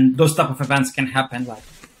 and those type of events can happen like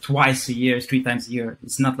twice a year, 3 times a year.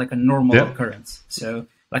 It's not like a normal occurrence. So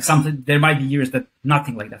like there might be years that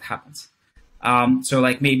nothing like that happens. So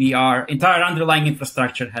like maybe our entire underlying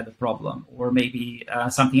infrastructure had a problem, or maybe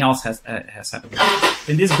something else has happened.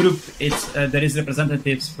 In this group, there is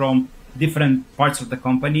representatives from different parts of the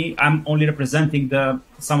company. I'm only representing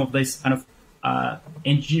some of these kind of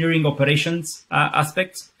engineering operations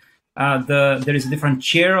aspects. There is a different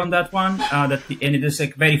chair on that one, and it is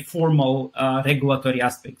like very formal regulatory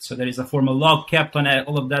aspect. So there is a formal log kept on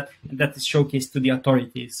all of that, and that is showcased to the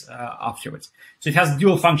authorities afterwards. So it has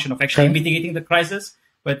dual function of actually mitigating the crisis,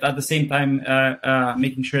 but at the same time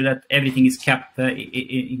making sure that everything is kept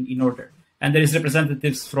in order. And there is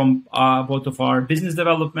representatives from both of our business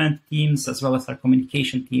development teams as well as our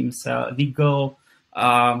communication teams, legal,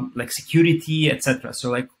 like security, etc. So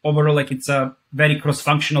like overall, like it's a very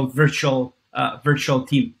cross-functional virtual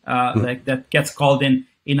team like that gets called in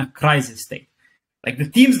a crisis state. Like the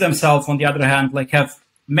teams themselves, on the other hand, like have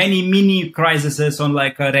many mini crises on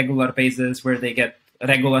like a regular basis where they get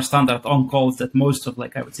regular standard on calls that most of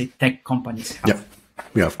like I would say tech companies have.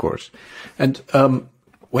 Yeah, of course. And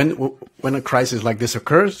when a crisis like this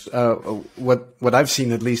occurs, what I've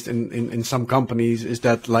seen, at least in some companies, is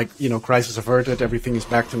that like, crisis averted, everything is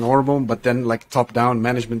back to normal, but then like top down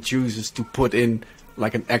management chooses to put in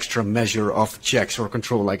like an extra measure of checks or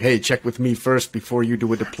control, like, hey, check with me first before you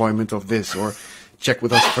do a deployment of this, or check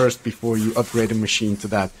with us first before you upgrade a machine to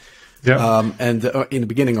that. Yeah. And in the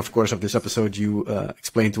beginning, of course, of this episode, you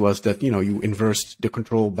explained to us that, you inverse the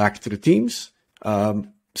control back to the teams.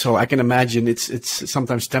 So I can imagine it's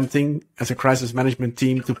sometimes tempting as a crisis management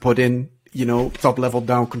team to put in, top level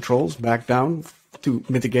down controls back down to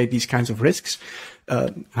mitigate these kinds of risks.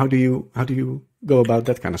 How do you go about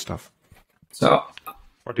that kind of stuff? So,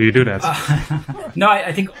 or do you do that? No,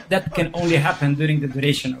 I think that can only happen during the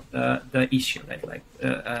duration of the issue, right? Like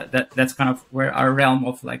that's kind of where our realm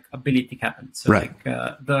of like ability happens. So right.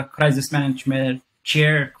 Like the crisis management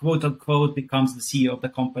chair, quote unquote, becomes the CEO of the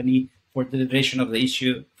company for the duration of the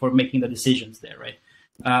issue, for making the decisions there, right?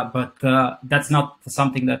 But that's not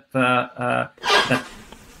something that that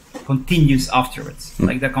continues afterwards.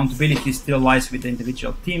 Like the accountability still lies with the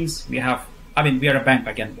individual teams. We are a bank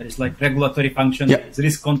again. There is like regulatory function, there is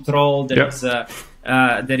risk control, there is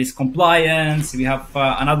compliance. We have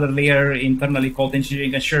another layer internally called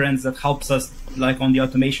engineering assurance that helps us like on the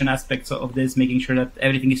automation aspects of this, making sure that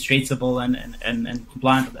everything is traceable and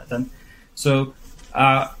compliant with that. And so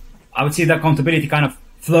I would say the accountability kind of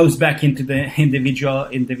flows back into the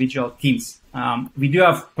individual teams. We do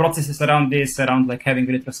have processes around this, around like having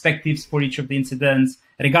retrospectives for each of the incidents,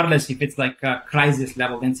 regardless if it's like a crisis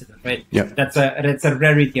level incident, right? Yeah. That's a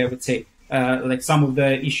rarity, I would say. Like some of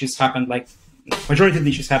the issues happen, like majority of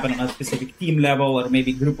the issues happen on a specific team level or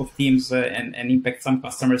maybe group of teams and impact some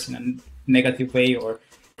customers in a negative way or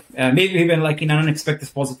maybe even like in an unexpected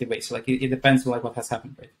positive way. So like it depends on like what has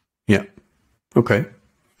happened, right? Yeah. Okay.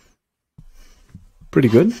 Pretty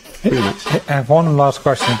good. Pretty nice. I have one last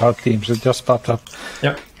question about teams. It just popped up.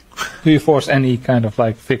 Yep. Do you force any kind of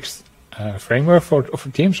like fixed framework for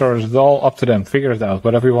teams, or is it all up to them? Figure it out,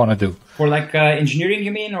 whatever you want to do. For like engineering,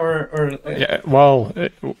 you mean, or yeah, well,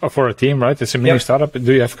 for a team, right? It's a mini startup.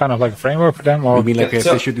 Do you have kind of like a framework for them, or you mean like if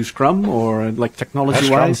they should do Scrum or like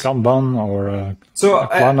technology-wise? Scrum, Kanban, or a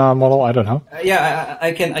Klarna model? I don't know. Yeah,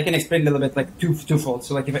 I can explain a little bit like twofold.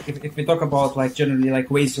 So like if we talk about like generally like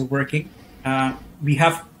ways of working. We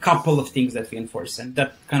have a couple of things that we enforce, and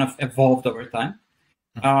that kind of evolved over time.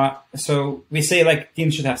 So we say like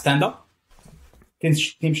teams should have stand-up. Teams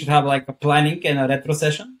should have like a planning and a retro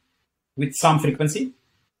session with some frequency.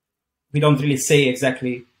 We don't really say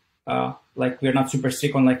exactly, like we're not super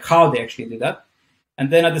strict on like how they actually do that.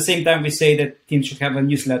 And then at the same time, we say that teams should have a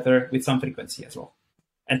newsletter with some frequency as well.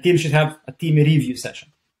 And teams should have a team review session.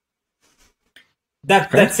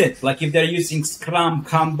 That's it. Like if they're using Scrum,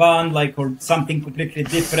 Kanban, like or something completely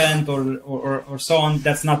different, or so on,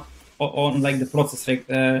 that's not on like the process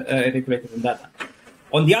regulated in that.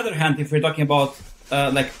 On the other hand, if we're talking about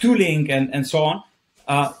like tooling and so on,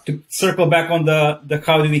 to circle back on the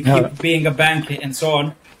how do we keep being a bank and so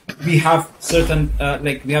on, we have certain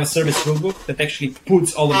like we have a service rulebook that actually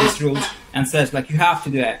puts all of these rules and says like you have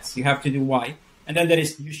to do X, you have to do Y, and then there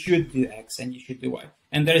is you should do X and you should do Y.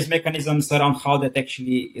 And there is mechanisms around how that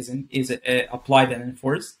actually is applied and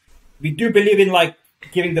enforced. We do believe in like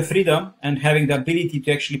giving the freedom and having the ability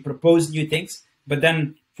to actually propose new things. But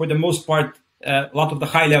then for the most part, a lot of the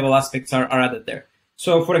high level aspects are added there.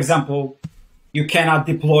 So for example, you cannot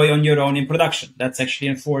deploy on your own in production. That's actually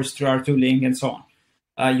enforced through our tooling and so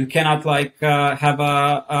on. You cannot like have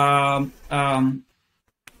a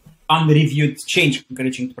unreviewed change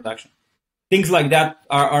reaching to production. Things like that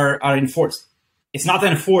are enforced. It's not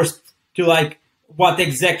enforced to like what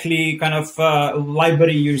exactly kind of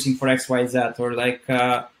library you're using for X, Y, Z, or like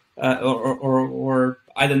or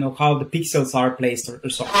I don't know how the pixels are placed or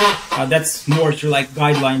so. That's more to like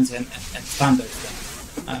guidelines and standards.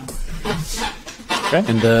 Okay.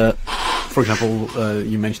 And for example,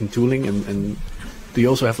 you mentioned tooling, and do you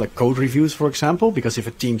also have like code reviews, for example? Because if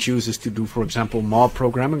a team chooses to do, for example, mob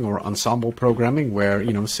programming or ensemble programming, where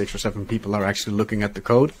 6 or 7 people are actually looking at the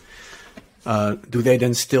code. Do they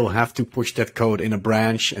then still have to push that code in a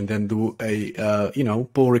branch and then do a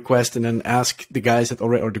pull request and then ask the guys that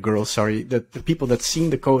already, or the girls, sorry, the people that seen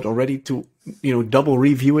the code already to double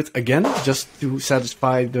review it again just to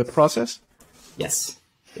satisfy the process? Yes.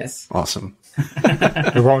 Awesome.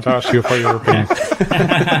 We won't ask you for your opinion.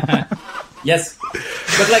 Yes,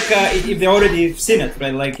 but like if they already seen it,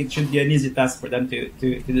 right? Like it should be an easy task for them to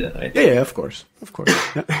do that, right? Yeah, of course.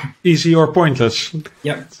 Yeah. Easy or pointless.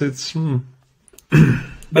 Yeah. It's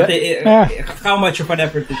But how much of an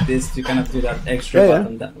effort it is to kind of do that extra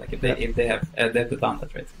button then? Like if they have done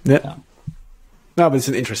that, right? Yeah. No, but it's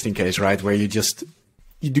an interesting case, right? Where you just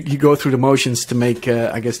you go through the motions to make,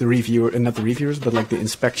 I guess, the reviewer, not the reviewers, but like the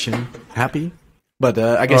inspection happy. But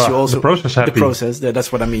I guess you also the process happy. The process.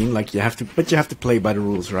 That's what I mean. Like you have to play by the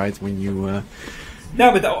rules, right? When you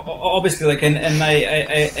No, but obviously, like, and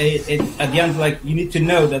at the end, like, you need to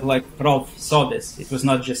know that, like, Rolf saw this. It was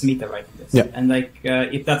not just Mite writing this. Yeah. And like,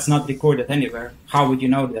 if that's not recorded anywhere, how would you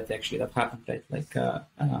know that actually that happened, right? Like,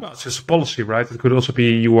 Well, it's just a policy, right? It could also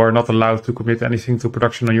be you are not allowed to commit anything to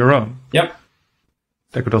production on your own. Yep.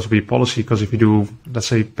 There could also be a policy, because if you do, let's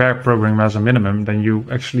say, pair programming as a minimum, then you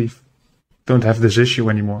actually don't have this issue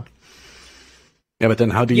anymore. Yeah, but then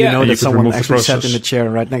how do you Yeah. know And that you could someone remove the actually sat in process. the chair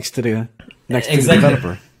right next to the Exactly.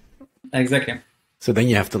 developer? Exactly. So then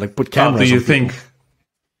you have to like put Well, cameras. do you on people.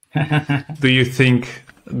 think? Do you think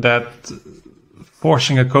that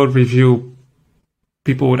forcing a code review,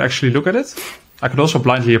 people would actually look at it? I could also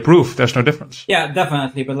blindly approve. There's no difference. Yeah,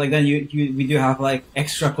 definitely. But like then we do have like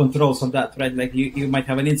extra controls on that, right? Like you might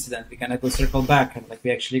have an incident. We kind of go circle back and like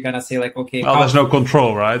we actually gonna say like, okay. Well, there's no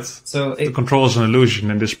control, right? So The control is an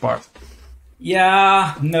illusion in this part.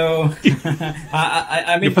 yeah, no.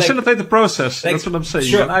 I mean, You facilitate the process. like, That's what I'm saying.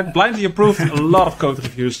 sure. And I blindly approved a lot of code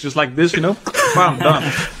reviews, just like this, you know. Bam,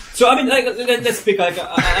 done. So I mean, like, let's pick like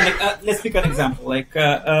let's pick an example. Like,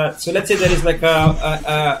 so let's say there is like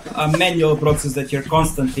a manual process that you're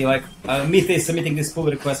constantly like Mite is submitting this pull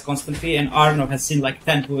request constantly, and Arno has seen like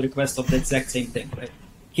 10 pull requests of the exact same thing. Right?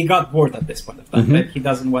 He got bored at this point of time. Right? He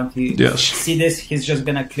doesn't want to Yes. see this. He's just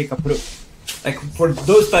gonna click approve. Like for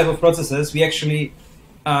those type of processes, we actually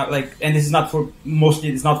like, and this is not for mostly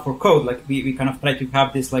it's not for code. Like we kind of try to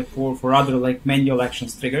have this like for other like manual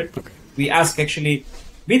actions triggered. Okay. We ask actually.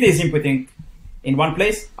 Mite is inputting in one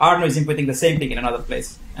place, Arno is inputting the same thing in another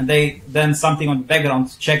place, and then something on the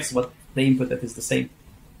background checks what the input that is the same,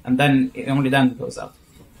 and then only then it goes out.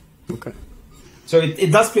 Okay. So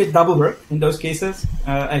it does create double work in those cases.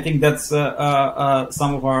 I think that's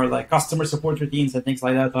some of our like customer support routines and things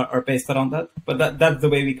like that are based around that. But that's the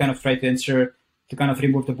way we kind of try to ensure to kind of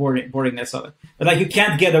remove the boringness of it. But like you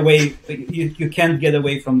can't get away, you can't get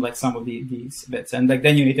away from like some of these bits, and like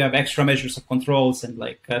then you need to have extra measures of controls and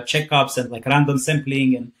like checkups and like random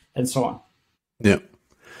sampling and so on. Yeah.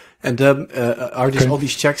 And are these all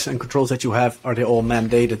these checks and controls that you have, are they all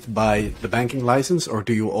mandated by the banking license, or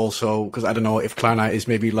do you also, because I don't know if Klarna is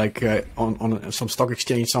maybe like on some stock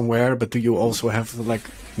exchange somewhere, but do you also have like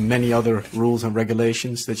many other rules and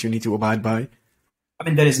regulations that you need to abide by? I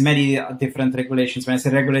mean, there is many different regulations. When I say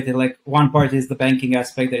regulated, like one part is the banking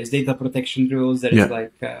aspect. There is data protection rules. There is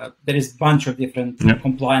like there is a bunch of different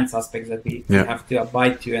compliance aspects that we have to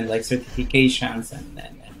abide to, and like certifications and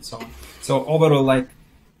so on. So overall, like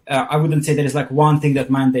I wouldn't say there is like one thing that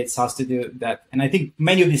mandates us to do that. And I think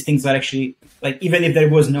many of these things are actually like, even if there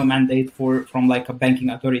was no mandate from like a banking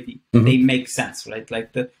authority, they make sense, right?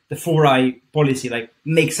 Like the 4i policy like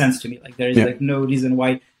makes sense to me. Like there is like no reason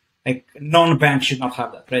why. Like non-bank should not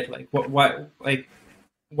have that, right? Like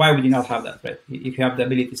why would you not have that, right? If you have the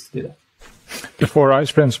abilities to do that. The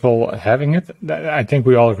 4i's principle, having it, I think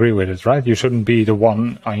we all agree with it, right? You shouldn't be the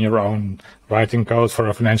one on your own writing code for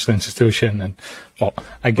a financial institution, and well,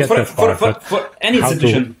 I get that part. For any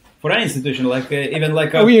institution, like even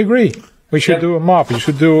like we agree. We should do a mop. You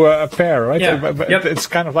should do a pair, right? Yeah. But it's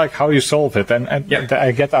kind of like how you solve it. And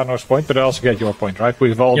I get Arno's point, but I also get your point, right?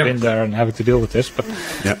 We've all been there and having to deal with this. But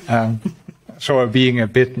so being a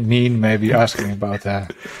bit mean, maybe asking about No,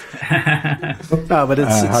 but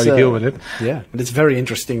it's how you deal with it. Yeah, but it's a very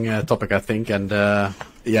interesting topic, I think, and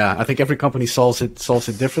I think every company solves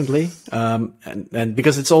it differently, and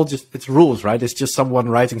because it's rules, right? It's just someone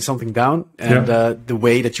writing something down, and the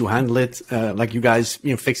way that you handle it, like you guys,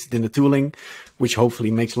 fixed it in the tooling, which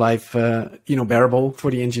hopefully makes life, bearable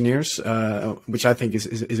for the engineers, which I think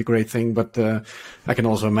is a great thing. But I can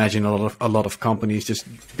also imagine a lot of companies just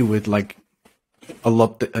do it like a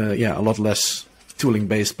lot less tooling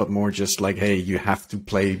based, but more just like, hey, you have to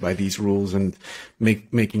play by these rules and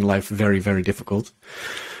making life very, very difficult.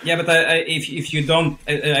 Yeah, but if you don't,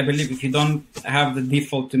 I believe if you don't have the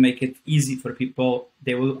default to make it easy for people,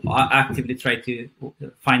 they will actively try to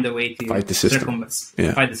find a way to fight the system.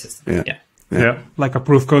 Fight the system. Yeah, like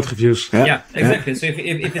approve code reviews. Yeah, exactly. So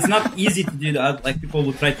if it's not easy to do that, like people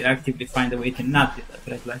will try to actively find a way to not do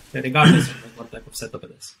that, right? Like regardless of like, what type of setup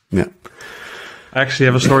it is. Yeah. I actually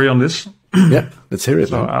have a story on this. Yeah, let's hear it.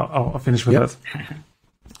 So I'll finish with that.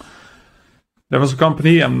 There was a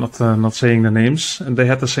company, I'm not saying the names, and they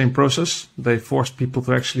had the same process. They forced people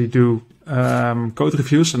to actually do code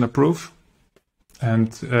reviews and approve.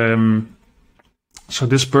 And so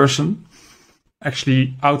this person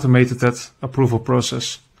actually automated that approval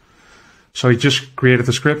process. So he just created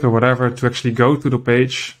a script or whatever to actually go to the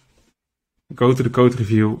page, go to the code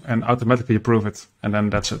review, and automatically approve it. And then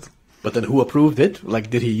that's it. But then who approved it? Like,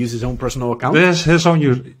 did he use his own personal account? This his own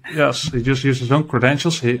use. Yes, he just used his own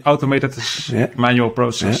credentials. He automated his manual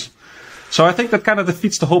process. Yeah. So I think that kind of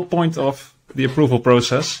defeats the whole point of the approval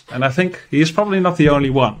process. And I think he is probably not the only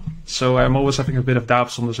one. So I'm always having a bit of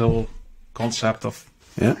doubts on this whole concept of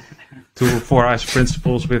 4 eyes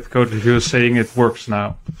principles with code reviews saying it works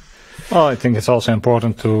now. Well, I think it's also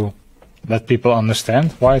important to let people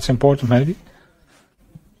understand why it's important, maybe.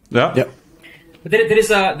 Yeah. Yeah. But there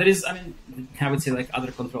is, I mean, I would say like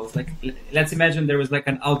other controls. Like, let's imagine there was like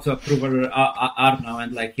an auto approver Arno,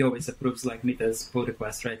 and like he always approves like Mite's pull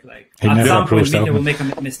request, right? Like at some point Mite will make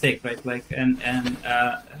a mistake, right? Like and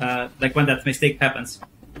like when that mistake happens,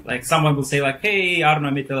 like someone will say like, "Hey Arno,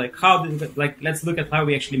 Mite, like how did let's look at how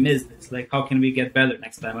we actually missed this. Like how can we get better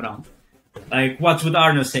next time around?" Like, what would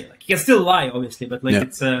Arno say? Like, he can still lie, obviously, but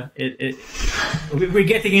like we're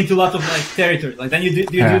getting into a lot of like territory. Like, then you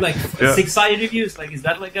do like 6-sided reviews. Like, is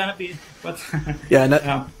that like gonna be what?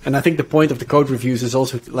 And I think the point of the code reviews is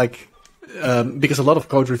also like because a lot of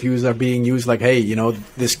code reviews are being used like, hey,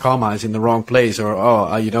 this comma is in the wrong place, or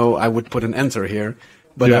I would put an enter here.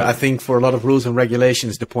 But I think for a lot of rules and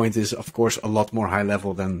regulations, the point is, of course, a lot more high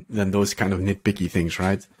level than those kind of nitpicky things,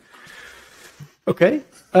 right? Okay.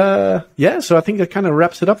 So I think that kind of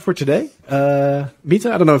wraps it up for today. Mite,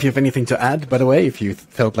 I don't know if you have anything to add, by the way. If you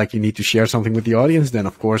felt like you need to share something with the audience, then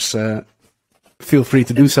of course, feel free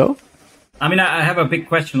to do so. I mean, I have a big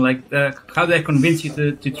question. Like, how do I convince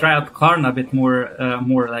you to try out Klarna a bit more?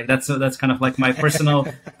 Like that's kind of like my personal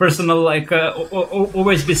like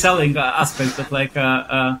always be selling aspect. But like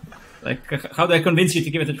how do I convince you to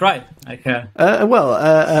give it a try? Like, I will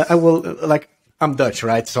like. I'm Dutch,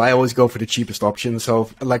 right? So I always go for the cheapest option. So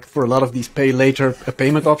like for a lot of these pay later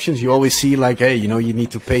payment options, you always see like, hey, you need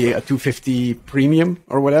to pay a $2.50 premium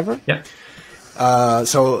or whatever. Yeah.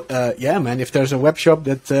 Man, if there's a web shop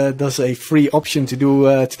that does a free option to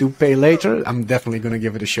do pay later, I'm definitely going to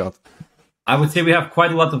give it a shot. I would say we have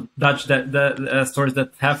quite a lot of Dutch stores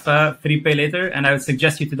that have free pay later, and I would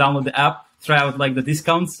suggest you to download the app. Try out like the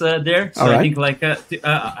discounts there. So I think like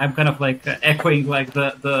I'm kind of like echoing like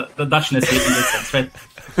the Dutchness in this sense, right?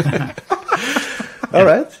 All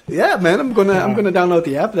right, yeah, man. I'm gonna download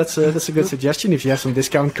the app. That's a good suggestion. If you have some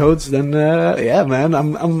discount codes, then man,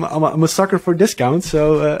 I'm a sucker for discounts.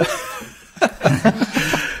 So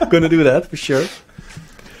gonna do that for sure.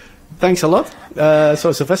 Thanks a lot.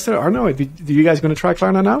 So Sylvester, Arno, do you guys gonna try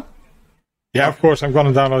Klarna now? Yeah, of course, I'm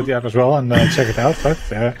going to download the app as well and check it out. But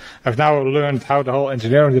I've now learned how the whole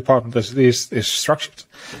engineering department is structured.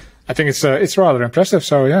 I think it's rather impressive.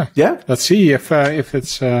 So yeah, let's see if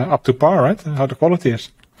it's up to par, right? How the quality is.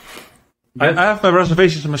 I have my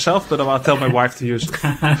reservations myself, but I'll tell my wife to use it.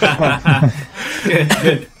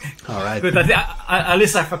 Good. All right. Good. At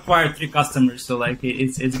least I've acquired 3 customers, so like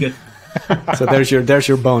it's good. So there's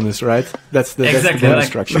your bonus, right? That's the bonus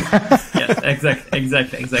structure. Yes, exactly.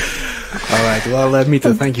 All right. Well, Mite,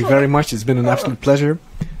 thank you very much. It's been an absolute pleasure.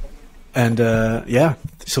 And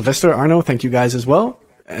Sylvester, Arno, thank you guys as well.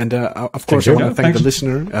 And of course, I want to thank the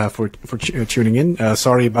listener for tuning in.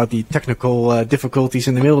 Sorry about the technical difficulties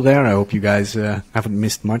in the middle there. I hope you guys haven't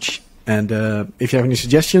missed much. And if you have any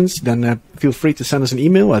suggestions, then feel free to send us an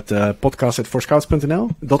email at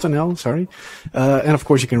podcast@4scouts.nl. Sorry. And of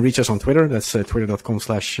course, you can reach us on Twitter. That's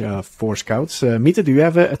twitter.com/4scouts. Mite, do you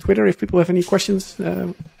have a Twitter if people have any questions?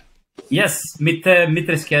 Yes, Mite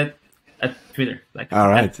Mitreski at Twitter. Like, all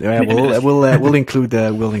right. We'll include the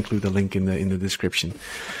link in the description.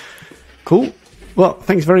 Cool. Well,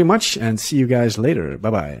 thanks very much, and see you guys later. Bye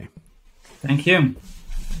bye. Thank you.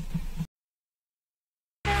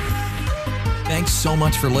 Thanks so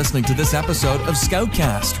much for listening to this episode of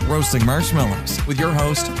Scoutcast, Roasting Marshmallows, with your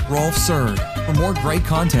host, Rolf Surd. For more great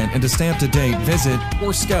content and to stay up to date, visit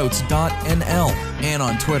 4scouts.nl and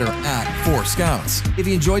on Twitter @4scouts. If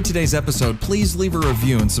you enjoyed today's episode, please leave a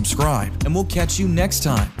review and subscribe, and we'll catch you next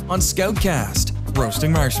time on Scoutcast,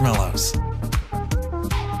 Roasting Marshmallows.